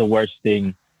like the worst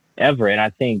thing ever. And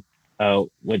I think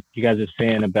what you guys are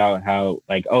saying about how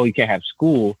like, oh, you can't have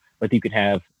school, but you can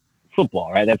have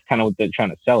football, right? That's kind of what they're trying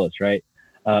to sell us, right?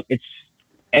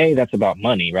 That's about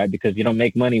money, right? Because you don't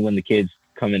make money when the kids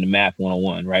come into math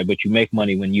 101, right? But you make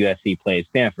money when USC plays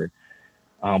Stanford.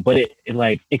 But it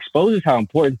like exposes how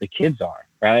important the kids are,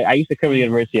 right? I used to cover the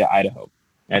University of Idaho.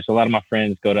 Right? So a lot of my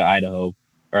friends go to Idaho,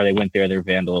 or they went there, they're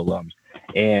Vandal alums.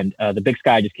 And the Big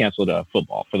Sky just canceled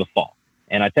football for the fall.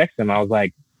 And I texted them, I was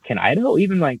like, can Idaho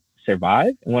even like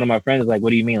survive? And one of my friends was like, what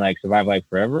do you mean, like survive like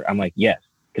forever? I'm like, yes.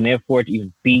 Can they afford to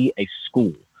even be a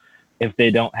school if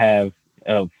they don't have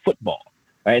football?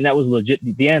 Right? And that was legit.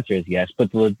 The answer is yes, but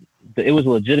it was a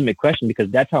legitimate question, because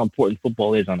that's how important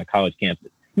football is on a college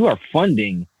campus. You are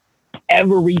funding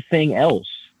everything else.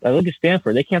 Look at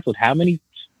Stanford. They canceled how many,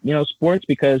 sports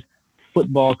because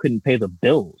football couldn't pay the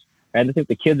bills. Right? I think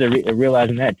the kids are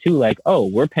realizing that too. Like, oh,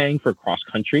 we're paying for cross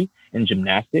country and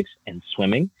gymnastics and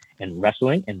swimming and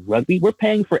wrestling and rugby. We're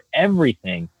paying for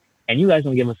everything, and you guys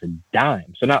don't give us a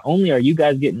dime. So not only are you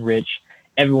guys getting rich,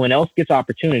 everyone else gets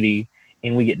opportunity,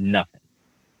 and we get nothing.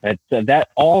 That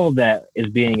all of that is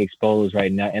being exposed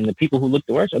right now, and the people who look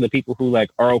the worst are the people who like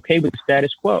are okay with the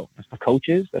status quo. That's the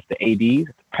coaches, that's the ADs,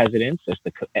 that's the presidents, that's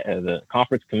the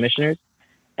conference commissioners,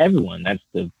 everyone. That's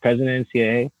the president of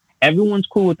NCAA. Everyone's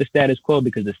cool with the status quo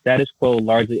because the status quo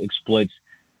largely exploits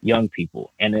young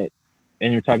people, and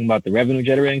you're talking about the revenue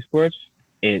generating sports,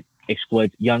 it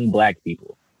exploits young Black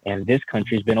people, and this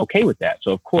country's been okay with that.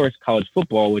 So of course, college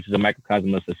football, which is a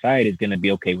microcosm of society, is going to be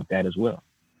okay with that as well.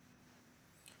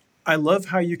 I love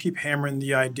how you keep hammering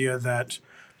the idea that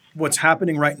what's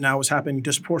happening right now is happening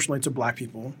disproportionately to Black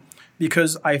people,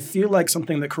 because I feel like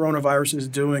something that coronavirus is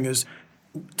doing is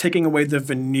taking away the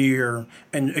veneer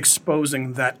and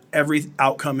exposing that every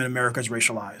outcome in America is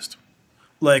racialized.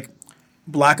 Like,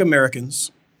 Black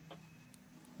Americans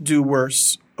do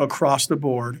worse across the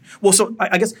board. Well, so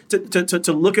I guess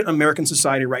to look at American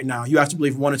society right now, you have to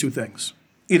believe one of two things.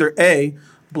 Either A,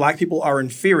 Black people are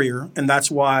inferior, and that's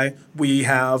why we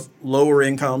have lower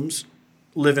incomes,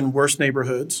 live in worse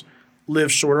neighborhoods,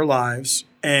 live shorter lives,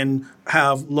 and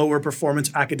have lower performance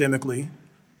academically,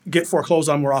 get foreclosed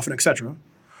on more often, etc.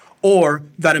 Or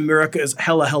that America is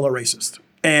hella racist.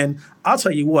 And I'll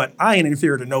tell you what, I ain't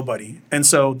inferior to nobody. And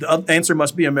so the answer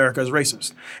must be America is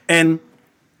racist. And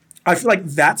I feel like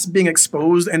that's being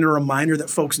exposed and a reminder that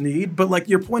folks need. But like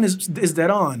your point is dead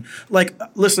on. Like,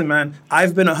 listen, man,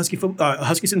 I've been a Husky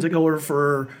season ticket holder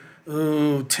for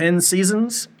 10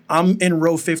 seasons. I'm in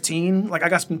row 15. Like I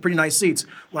got some pretty nice seats.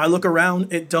 When I look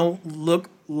around, it don't look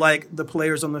like the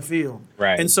players on the field.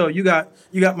 Right. And so you got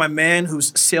my man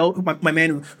my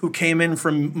man who came in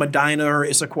from Medina or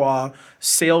Issaquah,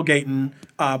 sailgating,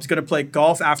 is going to play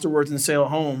golf afterwards and sail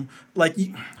home. Like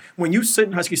when you sit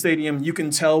in Husky Stadium, you can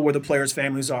tell where the players'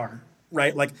 families are,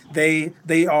 right? Like they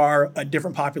are a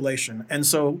different population. And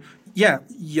so, yeah,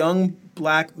 young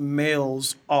black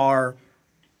males are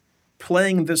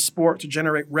playing this sport to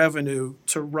generate revenue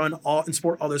to run all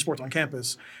other sports on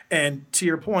campus. And to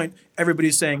your point,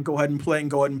 everybody's saying, go ahead and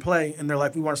play. And they're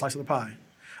like, we want a slice of the pie.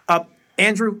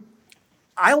 Andrew,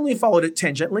 I only followed it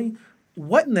tangentially.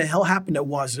 What in the hell happened at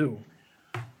Wazoo?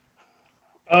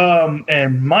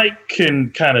 And Mike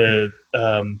can kind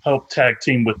of help tag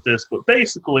team with this, but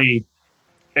basically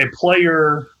a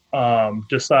player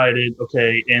decided,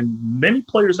 okay, and many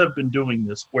players have been doing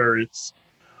this where it's,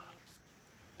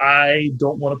 I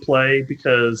don't want to play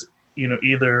because,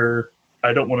 either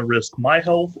I don't want to risk my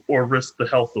health or risk the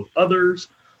health of others.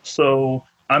 So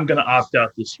I'm going to opt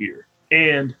out this year.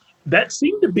 And that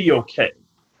seemed to be okay.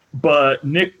 But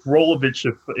Nick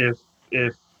Rolovich,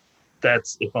 if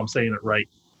I'm saying it right,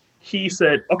 he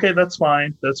said, okay, that's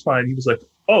fine. That's fine. He was like,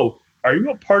 oh, are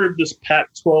you a part of this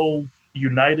Pac-12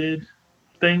 United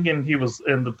thing? And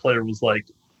the player was like,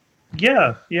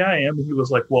 yeah, I am. And he was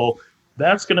like, well,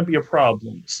 that's going to be a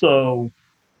problem. So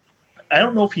I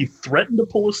don't know if he threatened to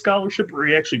pull a scholarship or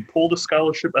he actually pulled a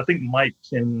scholarship. I think Mike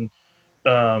can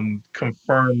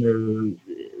confirm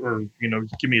or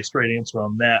give me a straight answer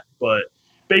on that. But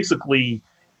basically,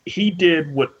 he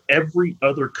did what every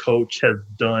other coach has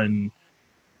done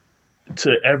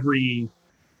to every.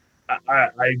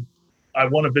 I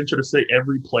want to venture to say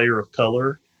every player of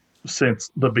color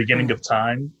since the beginning of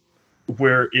time,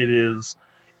 where it is,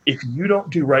 if you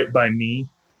don't do right by me,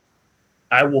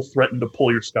 I will threaten to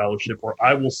pull your scholarship or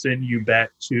I will send you back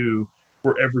to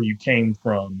wherever you came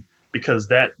from, because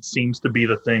that seems to be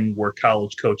the thing where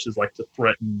college coaches like to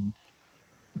threaten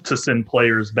to send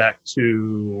players back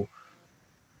to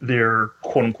their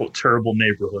quote unquote terrible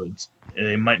neighborhoods. And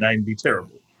they might not even be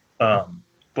terrible.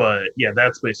 But yeah,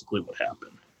 that's basically what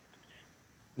happened.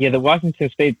 Yeah, the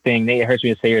Washington State thing, Nate hurts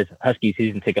me to say, you're a Husky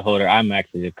season ticket holder. I'm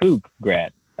actually a Coug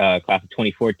grad. Class of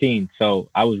 2014. So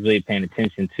I was really paying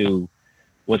attention to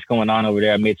what's going on over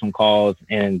there. I made some calls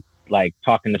and like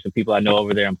talking to some people I know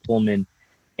over there in Pullman.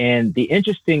 And the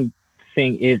interesting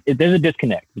thing is there's a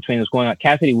disconnect between what's going on.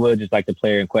 Cassidy Woods is like the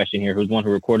player in question here, who's the one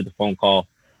who recorded the phone call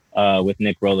with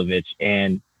Nick Rolovich.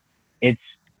 And it's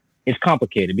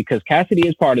complicated because Cassidy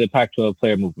is part of the Pac-12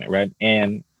 player movement, right?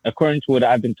 And according to what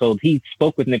I've been told, he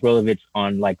spoke with Nick Rolovich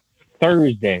on like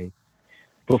Thursday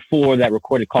before that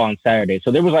recorded call on Saturday. So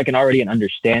there was like already an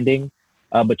understanding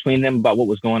between them about what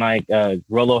was going on.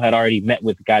 Rolo had already met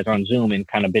with guys on Zoom and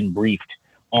kind of been briefed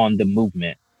on the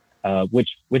movement, which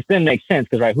then makes sense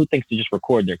because, right, who thinks to just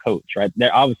record their coach, right?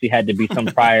 There obviously had to be some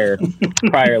prior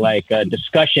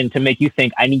discussion to make you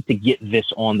think I need to get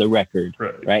this on the record,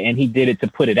 right? And he did it to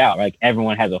put it out. Like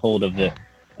everyone has a hold of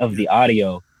the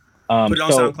audio. Put it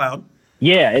on SoundCloud.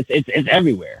 Yeah, it's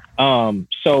everywhere.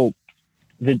 So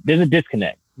there's a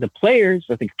disconnect. The players,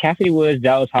 I think Cassidy Woods,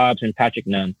 Dallas Hobbs, and Patrick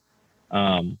Nunn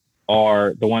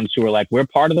are the ones who are like, we're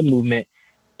part of the movement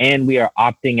and we are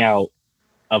opting out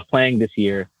of playing this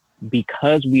year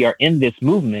because we are in this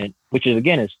movement, which is,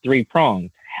 again, is three-pronged: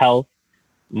 health,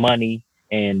 money,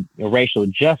 and racial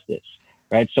justice,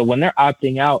 right? So when they're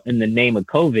opting out in the name of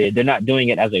COVID, they're not doing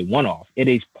it as a one-off. It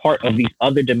is part of these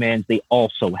other demands they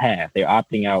also have. They're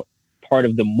opting out part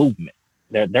of the movement.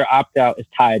 Their opt-out is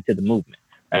tied to the movement.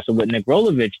 So what Nick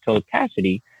Rolovich told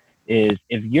Cassidy is,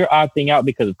 if you're opting out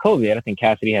because of COVID, I think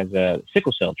Cassidy has a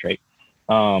sickle cell trait.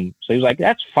 So he was like,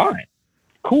 that's fine.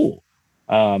 Cool.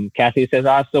 Cassidy says,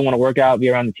 I still want to work out, be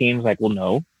around the team. He's like,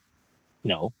 well,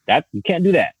 no, that you can't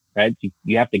do that, right?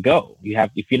 You have to go.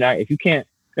 If you're not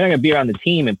going to be around the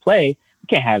team and play, we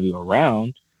can't have you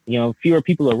around. Fewer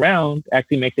people around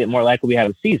actually makes it more likely we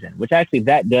have a season, which actually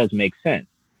that does make sense.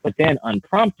 But then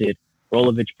unprompted,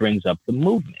 Rolovich brings up the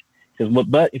movement. He says,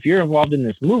 but if you're involved in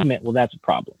this movement, well, that's a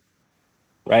problem,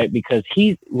 right? Because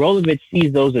Rolovich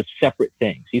sees those as separate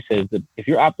things. He says that if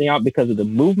you're opting out because of the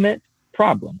movement,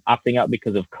 problem. Opting out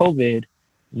because of COVID,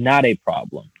 not a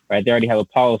problem, right? They already have a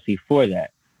policy for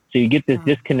that. So you get this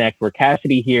disconnect where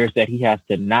Cassidy hears that he has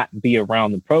to not be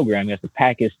around the program. He has to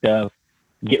pack his stuff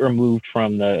get removed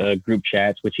from the group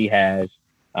chats, which he has.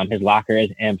 His locker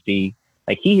is empty.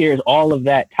 Like, he hears all of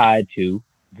that tied to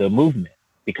the movement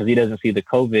because he doesn't see the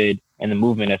COVID and the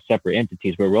movement as separate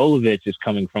entities. Where Rolovich is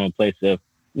coming from a place of,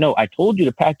 no, I told you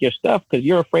to pack your stuff because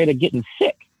you're afraid of getting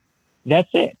sick. That's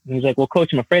it. And he's like, well,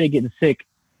 coach, I'm afraid of getting sick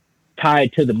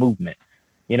tied to the movement.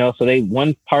 You know, so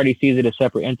one party sees it as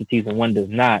separate entities and one does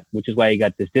not, which is why you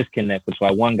got this disconnect, which is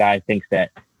why one guy thinks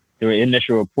that there were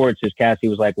initial reports as Cassie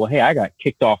was like, well, hey, I got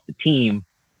kicked off the team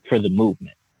for the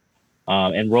movement.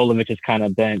 And Rolovich has kind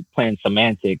of been playing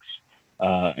semantics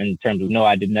in terms of, no,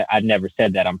 I never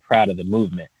said that. I'm proud of the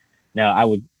movement. Now,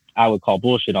 I would call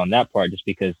bullshit on that part just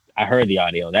because I heard the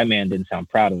audio. That man didn't sound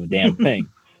proud of a damn thing.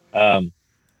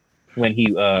 When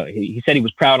he said he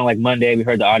was proud on like Monday, we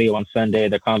heard the audio on Sunday,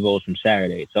 the convo was from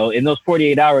Saturday. So in those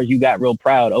 48 hours, you got real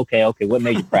proud. Okay. What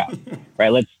made you proud?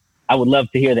 Right. I would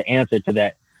love to hear the answer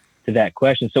to that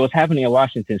question. So what's happening at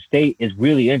Washington State is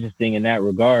really interesting in that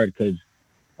regard because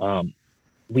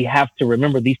we have to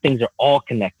remember these things are all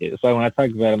connected. So when I talk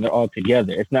about them, they're all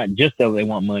together. It's not just that they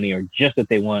want money or just that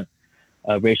they want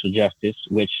racial justice,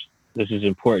 which this is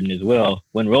important as well.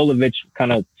 When Rolovich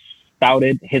kind of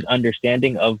spouted his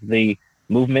understanding of the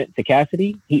movement to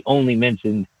Cassidy, he only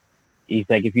mentioned, he's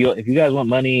like, if you guys want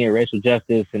money or racial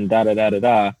justice and da,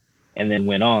 and then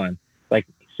went on. Like,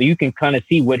 so you can kind of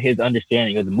see what his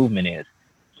understanding of the movement is.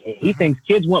 He thinks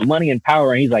kids want money and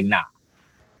power, and he's like, nah.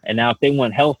 And now if they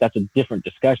want health, that's a different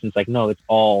discussion. It's like, no, it's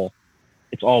all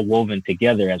woven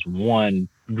together as one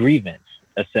grievance,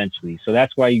 essentially. So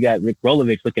that's why you got Rick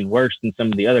Rolovich looking worse than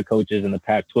some of the other coaches in the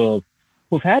Pac-12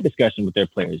 who've had discussions with their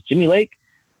players. Jimmy Lake,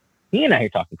 he ain't out here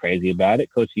talking crazy about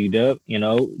it. Coach UW, you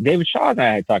know, David Shaw's not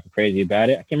out here talking crazy about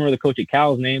it. I can't remember the coach at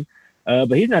Cal's name,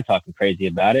 but he's not talking crazy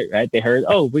about it, right? They heard,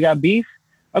 oh, we got beef?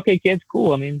 Okay, kids,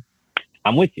 cool. I mean,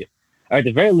 I'm with you. Or at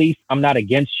the very least, I'm not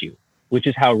against you, which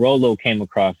is how Rolo came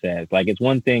across as. Like, it's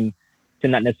one thing to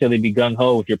not necessarily be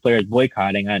gung-ho if your players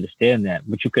boycotting. I understand that.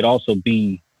 But you could also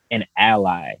be an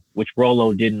ally, which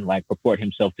Rolo didn't like purport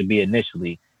himself to be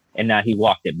initially. And now he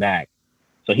walked it back.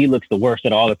 So he looks the worst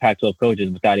at all the Pac-12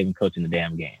 coaches without even coaching the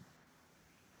damn game.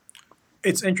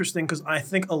 It's interesting because I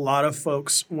think a lot of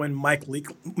folks, when Mike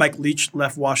Leach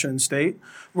left Washington State,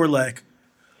 were like,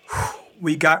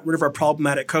 we got rid of our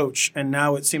problematic coach, and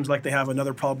now it seems like they have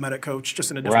another problematic coach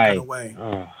just in a different kind of way.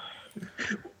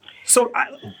 So I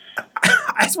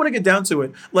just want to get down to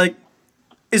it. Like,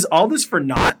 is all this for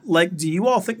naught? Like, do you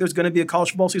all think there's going to be a college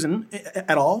football season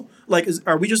at all? Like,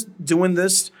 are we just doing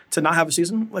this to not have a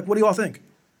season? Like, what do you all think?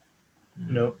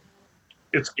 No.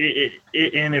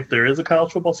 And if there is a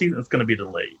college football season, it's going to be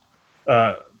delayed.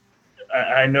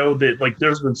 I know that, like,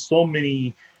 there's been so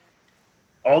many,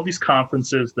 all these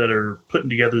conferences that are putting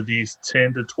together these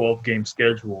 10 to 12 game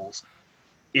schedules.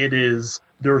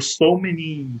 There are so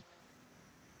many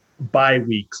bye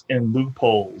weeks and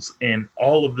loopholes and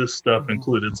all of this stuff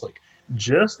included. It's like,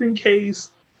 just in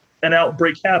case an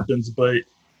outbreak happens. But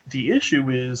the issue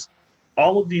is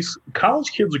all of these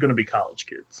college kids are going to be college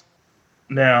kids.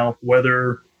 Now,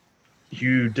 whether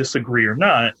you disagree or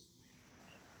not,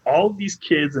 all of these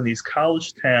kids in these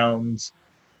college towns,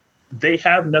 they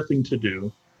have nothing to do.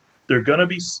 They're going to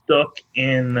be stuck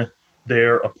in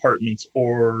their apartments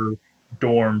or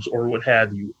dorms or what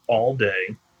have you all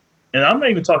day. And I'm not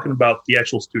even talking about the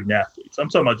actual student athletes. I'm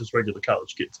talking about just regular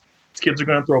college kids. These kids are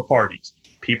going to throw parties.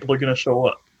 People are going to show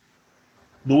up.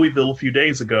 Louisville, a few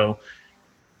days ago,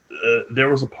 there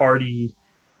was a party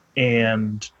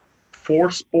and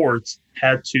 4 sports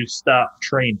had to stop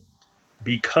training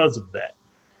because of that.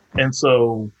 And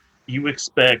so you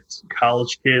expect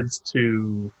college kids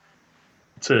to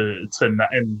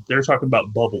not, and they're talking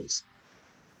about bubbles.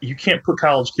 You can't put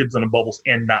college kids in a bubbles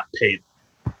and not pay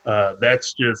them.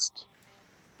 That's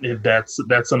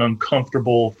an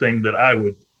uncomfortable thing that I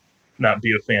would not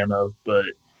be a fan of. But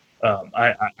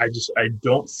I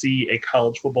don't see a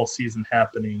college football season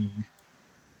happening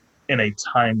in a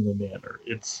timely manner.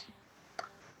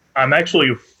 I'm actually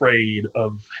afraid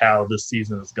of how this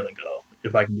season is going to go,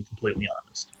 if I can be completely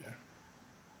honest. Yeah.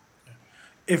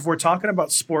 If we're talking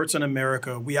about sports in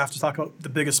America, we have to talk about the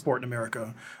biggest sport in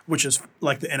America, which is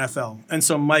like the NFL. And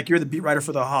so, Mike, you're the beat writer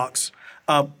for the Hawks.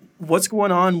 What's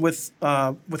going on with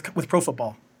pro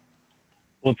football?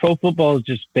 Well, pro football is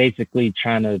just basically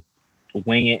trying to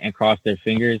wing it and cross their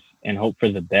fingers and hope for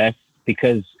the best,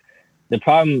 because the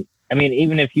problem, I mean,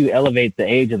 even if you elevate the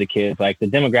age of the kids, like the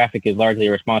demographic is largely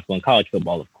irresponsible in college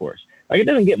football, of course. Like, it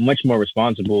doesn't get much more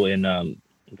responsible in the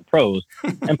pros,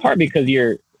 in part because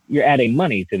you're adding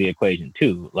money to the equation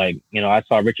too. Like, you know, I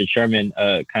saw Richard Sherman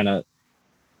kind of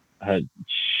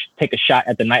take a shot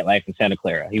at the nightlife in Santa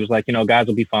Clara. He was like, guys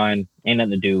will be fine. Ain't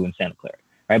nothing to do in Santa Clara.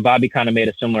 Right? Bobby kind of made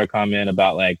a similar comment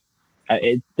about like,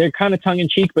 they're kind of tongue in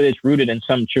cheek, but it's rooted in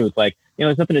some truth. Like,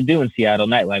 there's nothing to do in Seattle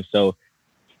nightlife. So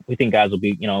we think guys will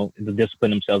be, they'll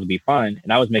discipline themselves to be fine.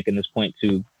 And I was making this point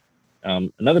to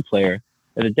another player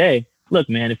the other day. Look,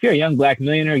 man, if you're a young black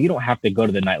millionaire, you don't have to go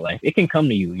to the nightlife. It can come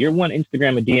to you. You're one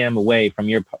Instagram a DM away from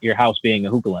your house being a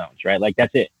hookah lounge, right? Like,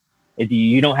 that's it.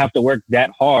 You don't have to work that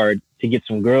hard to get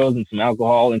some girls and some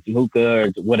alcohol and some hookah or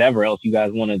whatever else you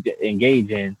guys want to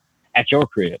engage in at your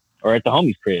crib or at the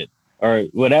homie's crib or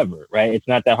whatever, right? It's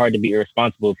not that hard to be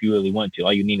irresponsible if you really want to.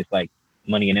 All you need is like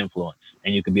money and influence,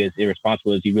 and you can be as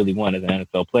irresponsible as you really want as an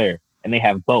NFL player. And they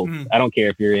have both. I don't care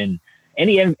if you're in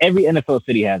every NFL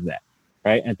city has that,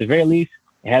 right? And at the very least,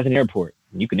 it has an airport.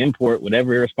 You can import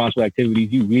whatever irresponsible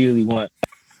activities you really want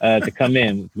to come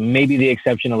in. Maybe the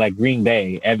exception of like Green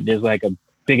Bay. There's like a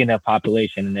big enough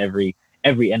population in every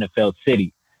NFL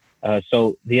city.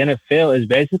 So the NFL is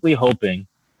basically hoping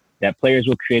that players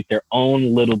will create their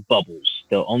own little bubbles.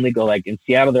 They'll only go like in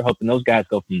Seattle, they're hoping those guys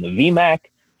go from the VMAC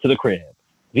to the crib,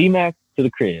 VMAC to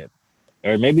the crib,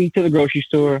 or maybe to the grocery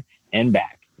store and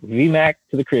back. VMAC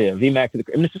to the crib, VMAC to the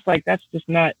crib. And it's just like, that's just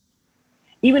not,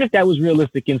 even if that was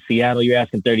realistic in Seattle, you're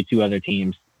asking 32 other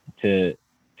teams to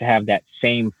have that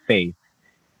same faith.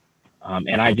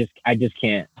 And I just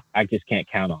can't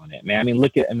count on it, man. I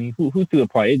mean, who threw a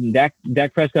party? Didn't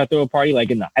Dak Prescott throw a party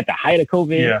like at the height of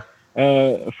COVID? Yeah.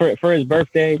 For his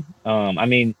birthday. I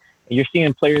mean, you're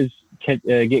seeing players get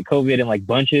COVID in like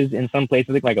bunches in some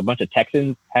places. Like a bunch of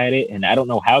Texans had it, and I don't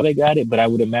know how they got it, but I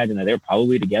would imagine that they're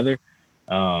probably together.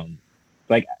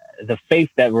 Like the faith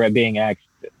that we're being asked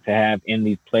to have in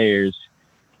these players,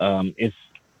 it's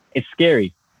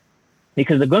scary.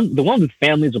 Because the ones with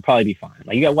families will probably be fine.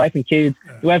 Like, you got wife and kids,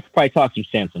 your wife will probably talk some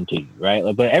sense into you, right?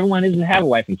 Like, but everyone doesn't have a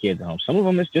wife and kids at home. Some of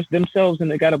them, it's just themselves and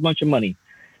they got a bunch of money,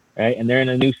 right? And they're in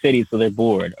a new city, so they're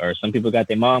bored. Or some people got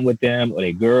their mom with them, or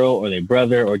their girl, or their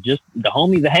brother, or just the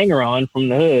homie, the hanger-on from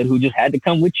the hood who just had to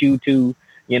come with you to,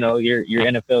 your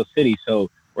NFL city. So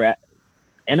the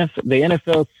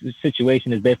NFL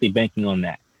situation is basically banking on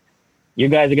that. You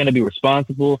guys are going to be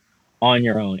responsible on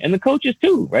your own. And the coaches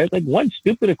too, right? Like one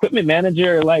stupid equipment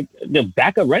manager, like the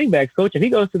backup running backs coach, if he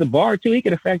goes to the bar too, he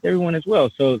could affect everyone as well.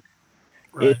 So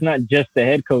It's not just the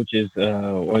head coaches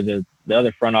or the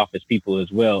other front office people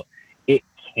as well. It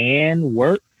can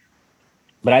work,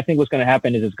 but I think what's going to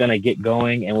happen is it's going to get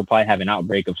going and we'll probably have an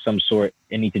outbreak of some sort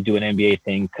and need to do an NBA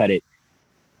thing, cut it,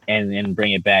 and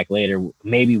bring it back later,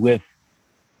 maybe with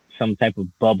some type of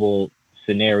bubble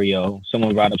scenario.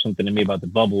 Someone brought up something to me about the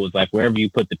bubble. Is like wherever you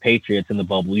put the Patriots in the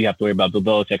bubble, you have to worry about Bill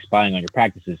Belichick spying on your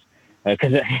practices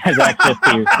because it has access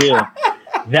to your field.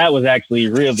 That was actually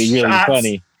really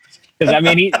funny. Because I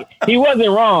mean, he wasn't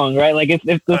wrong, right? Like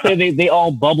if let's say they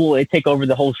all bubble, they take over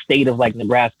the whole state of like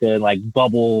Nebraska and like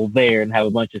bubble there and have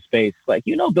a bunch of space. Like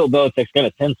Bill Belichick's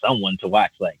gonna send someone to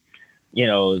watch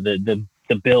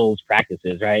the Bills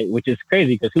practices, right? Which is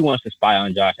crazy because who wants to spy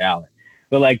on Josh Allen?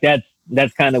 But like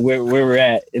that's kind of where we're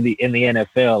at in the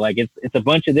NFL. Like it's a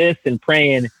bunch of this and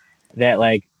praying that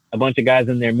like a bunch of guys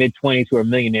in their mid-20s who are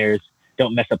millionaires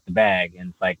don't mess up the bag, and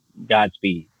it's like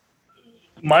Godspeed.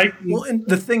 Mike. Well, and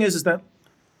the thing is that.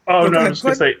 I'm just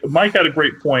gonna say Mike had a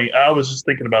great point. I was just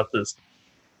thinking about this.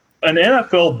 An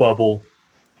NFL bubble.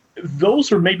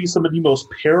 Those are maybe some of the most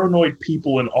paranoid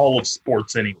people in all of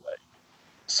sports, anyway.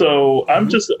 So I'm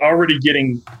just already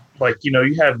getting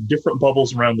you have different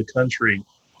bubbles around the country.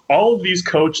 All of these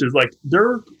coaches, like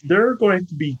they're going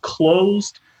to be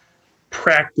closed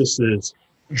practices,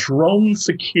 drone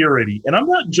security. And I'm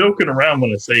not joking around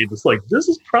when I say this. Like, this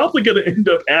is probably going to end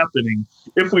up happening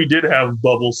if we did have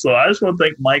bubbles. So I just want to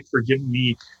thank Mike for giving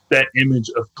me that image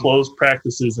of closed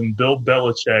practices and Bill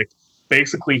Belichick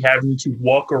basically having to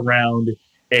walk around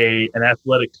an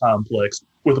athletic complex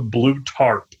with a blue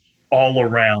tarp all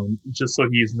around just so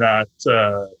he's not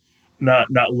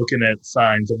looking at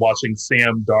signs of watching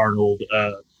Sam Darnold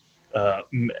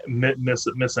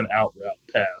miss an out route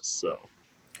pass. So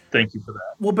thank you for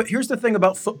that. Well, but here's the thing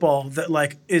about football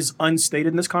that is unstated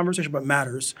in this conversation but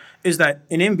matters is that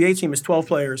an NBA team is 12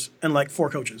 players and 4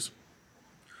 coaches.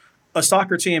 A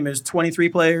soccer team is 23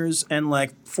 players and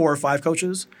 4 or 5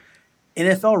 coaches.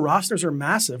 NFL rosters are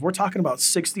massive. We're talking about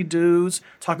 60 dudes,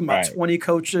 talking about 20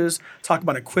 coaches, talking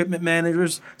about equipment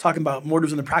managers, talking about more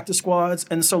dudes in the practice squads.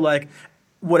 And so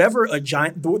whenever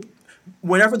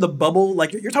the bubble,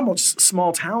 you're talking about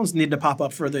small towns need to pop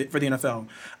up for the NFL.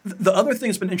 The other thing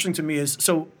that's been interesting to me is,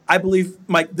 so I believe,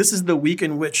 Mike, this is the week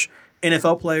in which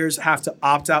NFL players have to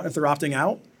opt out if they're opting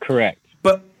out. Correct.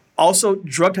 But Also,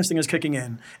 drug testing is kicking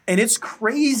in. And it's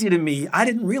crazy to me. I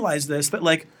didn't realize this, that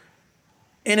like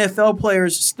NFL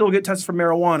players still get tested for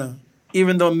marijuana,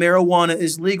 even though marijuana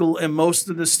is legal in most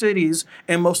of the cities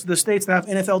and most of the states that have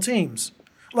NFL teams.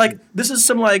 Like, this is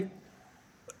some like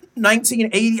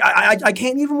 1980. I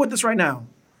can't even with this right now.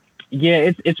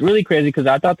 Yeah, it's really crazy because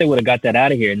I thought they would have got that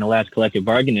out of here in the last collective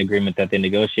bargaining agreement that they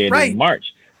negotiated in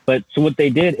March. But so what they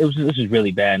did, this is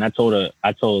really bad. And I told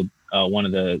one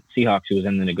of the Seahawks who was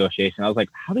in the negotiation, I was like,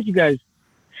 how did you guys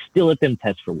still let them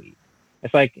test for weed?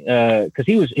 It's like, because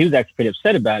he was actually pretty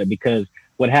upset about it, because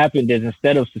what happened is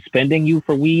instead of suspending you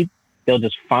for weed, they'll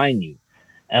just fine you.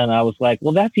 And I was like,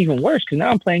 well, that's even worse because now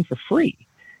I'm playing for free.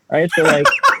 Right. So like,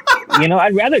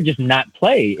 I'd rather just not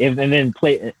play and then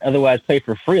otherwise play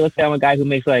for free. Let's say I'm a guy who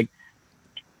makes like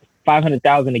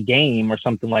 $500,000 a game or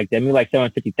something like that. Maybe like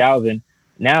 $750,000.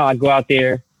 Now I go out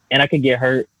there and I could get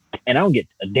hurt and I don't get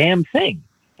a damn thing.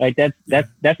 Like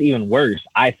that's even worse,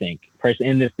 I think.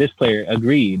 And this player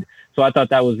agreed. So I thought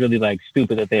that was really like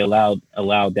stupid that they allowed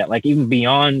that. Like even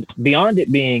beyond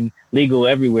it being legal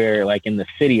everywhere, like in the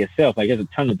city itself, like there's a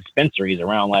ton of dispensaries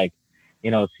around like,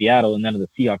 Seattle, and none of the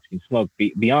Seahawks can smoke.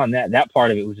 Beyond that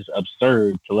part of it was just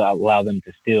absurd to allow them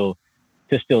to still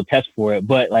test for it.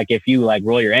 But like if you like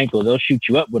roll your ankle, they'll shoot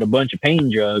you up with a bunch of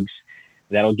pain drugs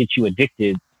that'll get you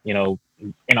addicted, in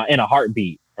a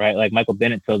heartbeat, right? Like Michael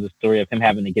Bennett tells the story of him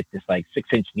having to get this like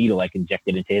 6-inch needle like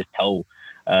injected into his toe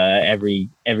every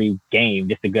game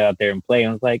just to go out there and play. And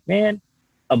I was like, man,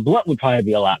 a blunt would probably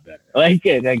be a lot better. Like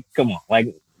come on,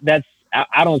 like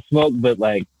I don't smoke, but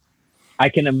like I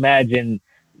can imagine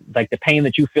like the pain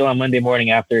that you feel on Monday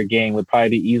morning after a game would probably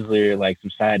be easier like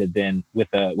subsided than with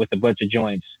a bunch of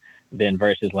joints than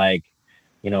versus like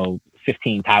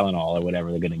 15 Tylenol or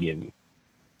whatever they're gonna give you.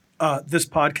 This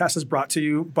podcast is brought to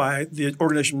you by the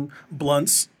organization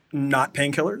Blunts, Not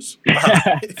Painkillers.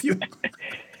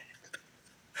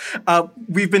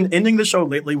 We've been ending the show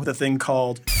lately with a thing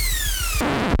called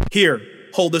Here,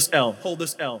 Hold This L. Hold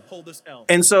this L. Hold this L.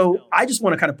 And so I just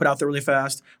want to kind of put out there really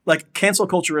fast, like cancel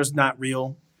culture is not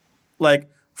real. Like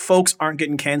folks aren't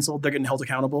getting canceled, they're getting held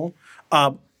accountable.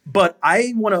 But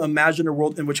I want to imagine a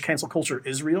world in which cancel culture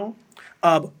is real.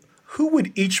 Who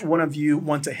would each one of you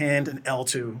want to hand an L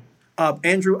to?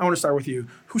 Andrew, I want to start with you.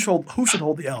 Who should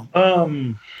hold the L?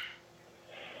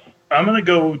 I'm going to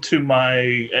go to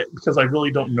because I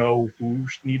really don't know who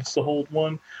needs to hold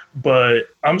one, but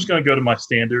I'm just going to go to my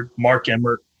standard. Mark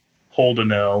Emmert, hold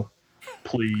an L,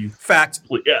 please. Fact.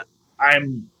 Please. Yeah,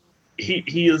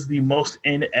 he is the most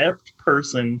inept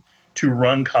person to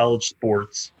run college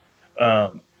sports.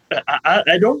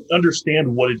 I don't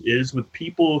understand what it is with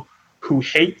people who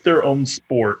hate their own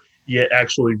sport yet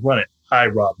actually run it. Hi,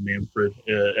 Rob Manfred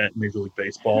at Major League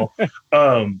Baseball.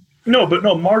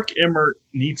 No, Mark Emmert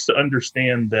needs to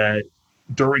understand that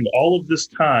during all of this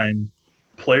time,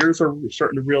 players are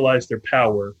starting to realize their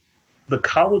power. The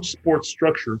college sports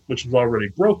structure, which is already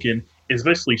broken, is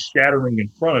basically shattering in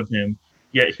front of him,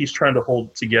 yet he's trying to hold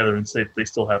it together and say that they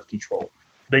still have control.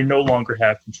 They no longer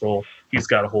have control. He's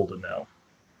got to hold it now.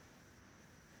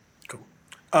 Cool.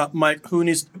 Mike, who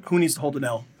needs to hold an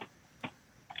L?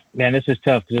 Man, this is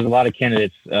tough because there's a lot of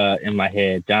candidates in my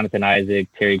head. Jonathan Isaac,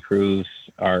 Terry Crews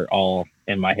are all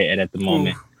in my head at the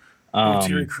moment.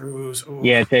 Terry Crews. Ooh.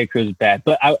 Yeah, Terry Crews is bad.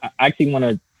 But I actually want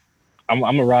to – I'm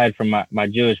going to ride from my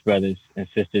Jewish brothers and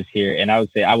sisters here, and I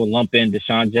would say I would lump in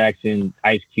Deshaun Jackson,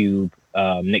 Ice Cube,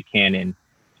 Nick Cannon,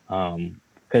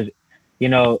 because,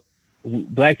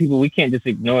 Black people, we can't just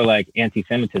ignore, like,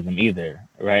 anti-Semitism either,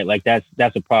 right? Like, that's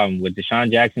a problem. What Deshaun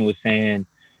Jackson was saying,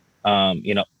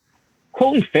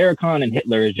 quoting Farrakhan and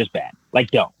Hitler is just bad. Like,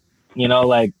 don't.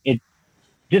 It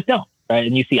just don't. Right?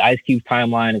 And you see Ice Cube's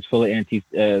timeline is full of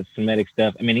anti-Semitic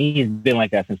stuff. I mean, he's been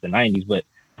like that since the 90s, but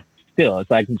still, it's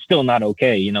like still not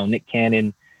okay. Nick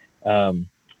Cannon,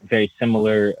 very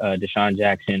similar, Deshaun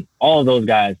Jackson, all of those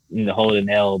guys in the hold an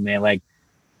L, man. Like,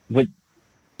 what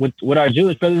our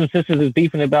Jewish brothers and sisters is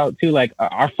beefing about too, like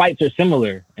our fights are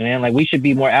similar, and man, like we should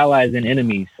be more allies than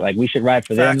enemies. Like we should ride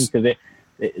for them because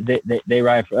they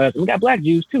ride for us. And we got Black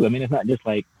Jews too. I mean, it's not just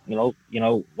like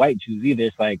white Jews either.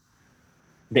 It's like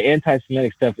the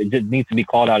anti-Semitic stuff. It just needs to be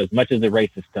called out as much as the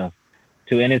racist stuff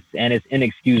too, and it's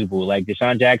inexcusable. Like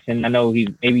Deshaun Jackson, I know he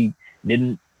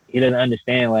doesn't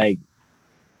understand like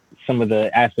some of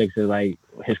the aspects of like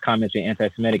his comments are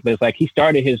anti-Semitic, but it's like he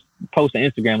started his post on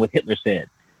Instagram with Hitler said.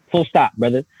 Full stop,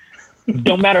 brother.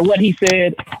 Don't matter what he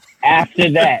said after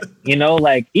that,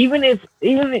 like even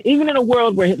in a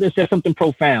world where Hitler said something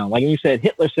profound, like you said,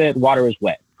 Hitler said water is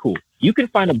wet. Cool. You can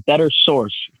find a better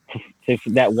source if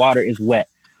that water is wet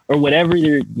or whatever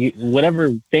whatever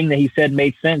thing that he said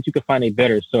made sense, you could find a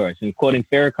better source. And quoting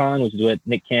Farrakhan, which is what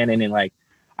Nick Cannon and like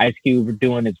Ice Cube were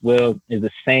doing as well, is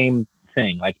the same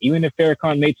thing. Like even if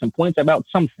Farrakhan made some points about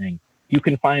something, you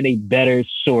can find a better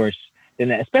source than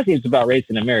that, especially if it's about race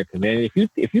in America, man.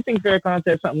 If you think Farrakhan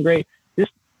said something great,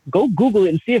 just go Google it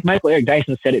and see if Michael Eric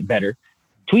Dyson said it better.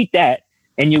 Tweet that,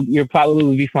 and you'll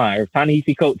probably be fine. Or if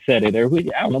Ta-Nehisi Coates said it, or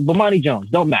I don't know, Bomani Jones,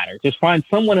 don't matter. Just find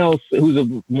someone else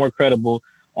who's more credible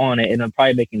on it, and I'm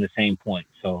probably making the same point.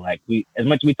 So like as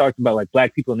much as we talked about like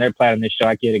black people and their plight on this show,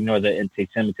 I can't ignore the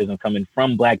anti-Semitism coming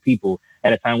from black people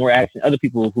at a time we're asking other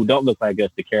people who don't look like us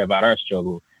to care about our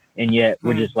struggle, and yet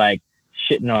we're just like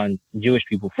shitting on Jewish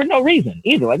people for no reason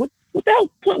either. Like what the hell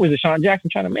point was Deshaun Jackson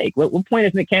trying to make? What point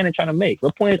is Nick Cannon trying to make?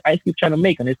 What point is Ice Cube trying to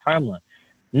make on his timeline?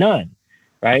 None,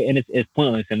 right? And it's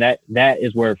pointless, and that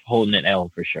is worth holding an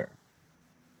L for sure.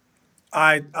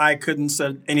 I couldn't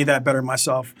said any of that better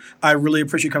myself. I really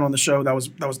appreciate you coming on the show. That was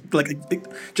like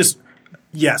just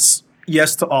yes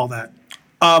to all that.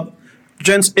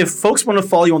 Gents, if folks want to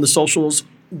follow you on the socials,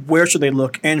 where should they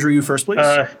look? Andrew, you first, please.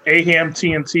 Aham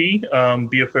TNT.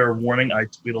 Be a fair warning, I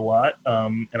tweet a lot,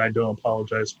 and I don't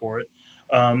apologize for it.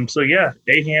 So yeah,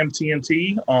 Aham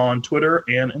TNT on Twitter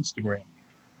and Instagram.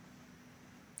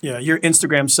 Yeah, your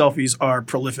Instagram selfies are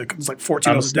prolific. It's like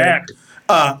 14 hours a day.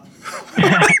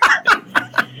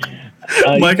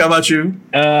 Mike, how about you?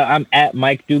 I'm at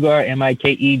Mike Dugar,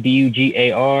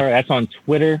 MikeEdugar. That's on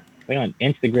Twitter. On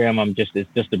Instagram, it's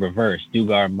just the reverse,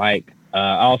 Dugar Mike.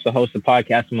 I also host a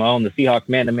podcast of my own, the Seahawks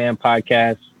Man to Man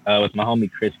podcast, with my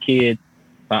homie Chris Kidd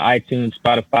on iTunes,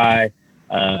 Spotify,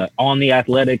 on The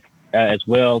Athletic as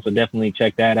well. So definitely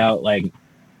check that out. Like,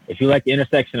 if you like the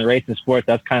intersection of race and sports,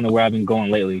 that's kind of where I've been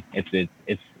going lately.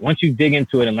 It's once you dig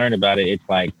into it and learn about it, it's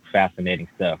like fascinating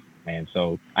stuff, man.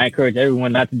 So I encourage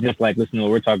everyone not to just like listen to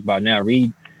what we're talking about now.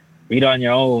 Read on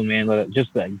your own, man.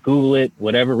 Just like Google it,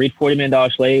 whatever. Read $40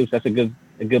 Million Slaves. That's a good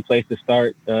place to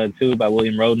start too, by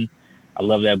William Roden. I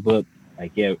love that book.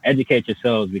 Like, yeah, educate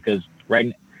yourselves, because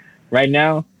right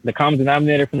now the common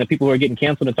denominator from the people who are getting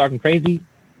canceled and talking crazy,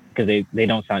 because they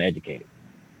don't sound educated.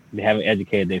 They haven't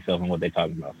educated themselves on what they're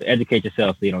talking about. So educate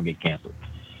yourself so you don't get canceled.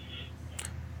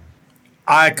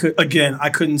 I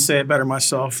couldn't say it better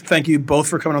myself. Thank you both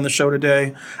for coming on the show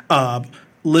today.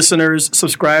 Listeners,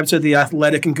 subscribe to The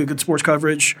Athletic and Good Sports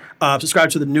Coverage. Subscribe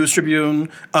to the News Tribune.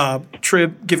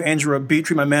 Trib, give Andrew a beat.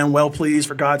 Treat my man well, please,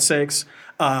 for God's sakes.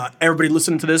 Everybody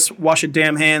listening to this, wash your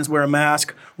damn hands, wear a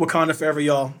mask. Wakanda forever,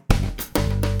 y'all.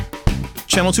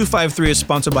 Channel 253 is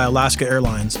sponsored by Alaska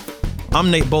Airlines. I'm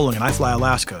Nate Bowling, and I fly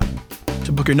Alaska.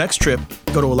 To book your next trip,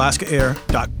 go to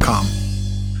alaskaair.com.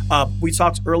 We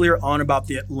talked earlier on about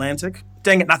the Atlantic.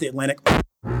 Dang it, not the Atlantic.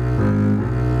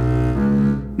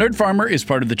 Nerd Farmer is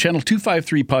part of the Channel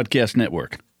 253 podcast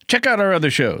network. Check out our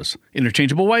other shows: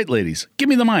 Interchangeable White Ladies, Give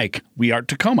Me the Mic, We Art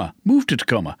Tacoma, Move to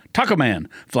Tacoma, Taco Man,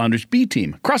 Flounders B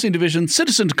Team, Crossing Division,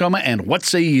 Citizen Tacoma, and What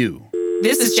Say You?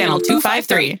 This is Channel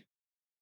 253.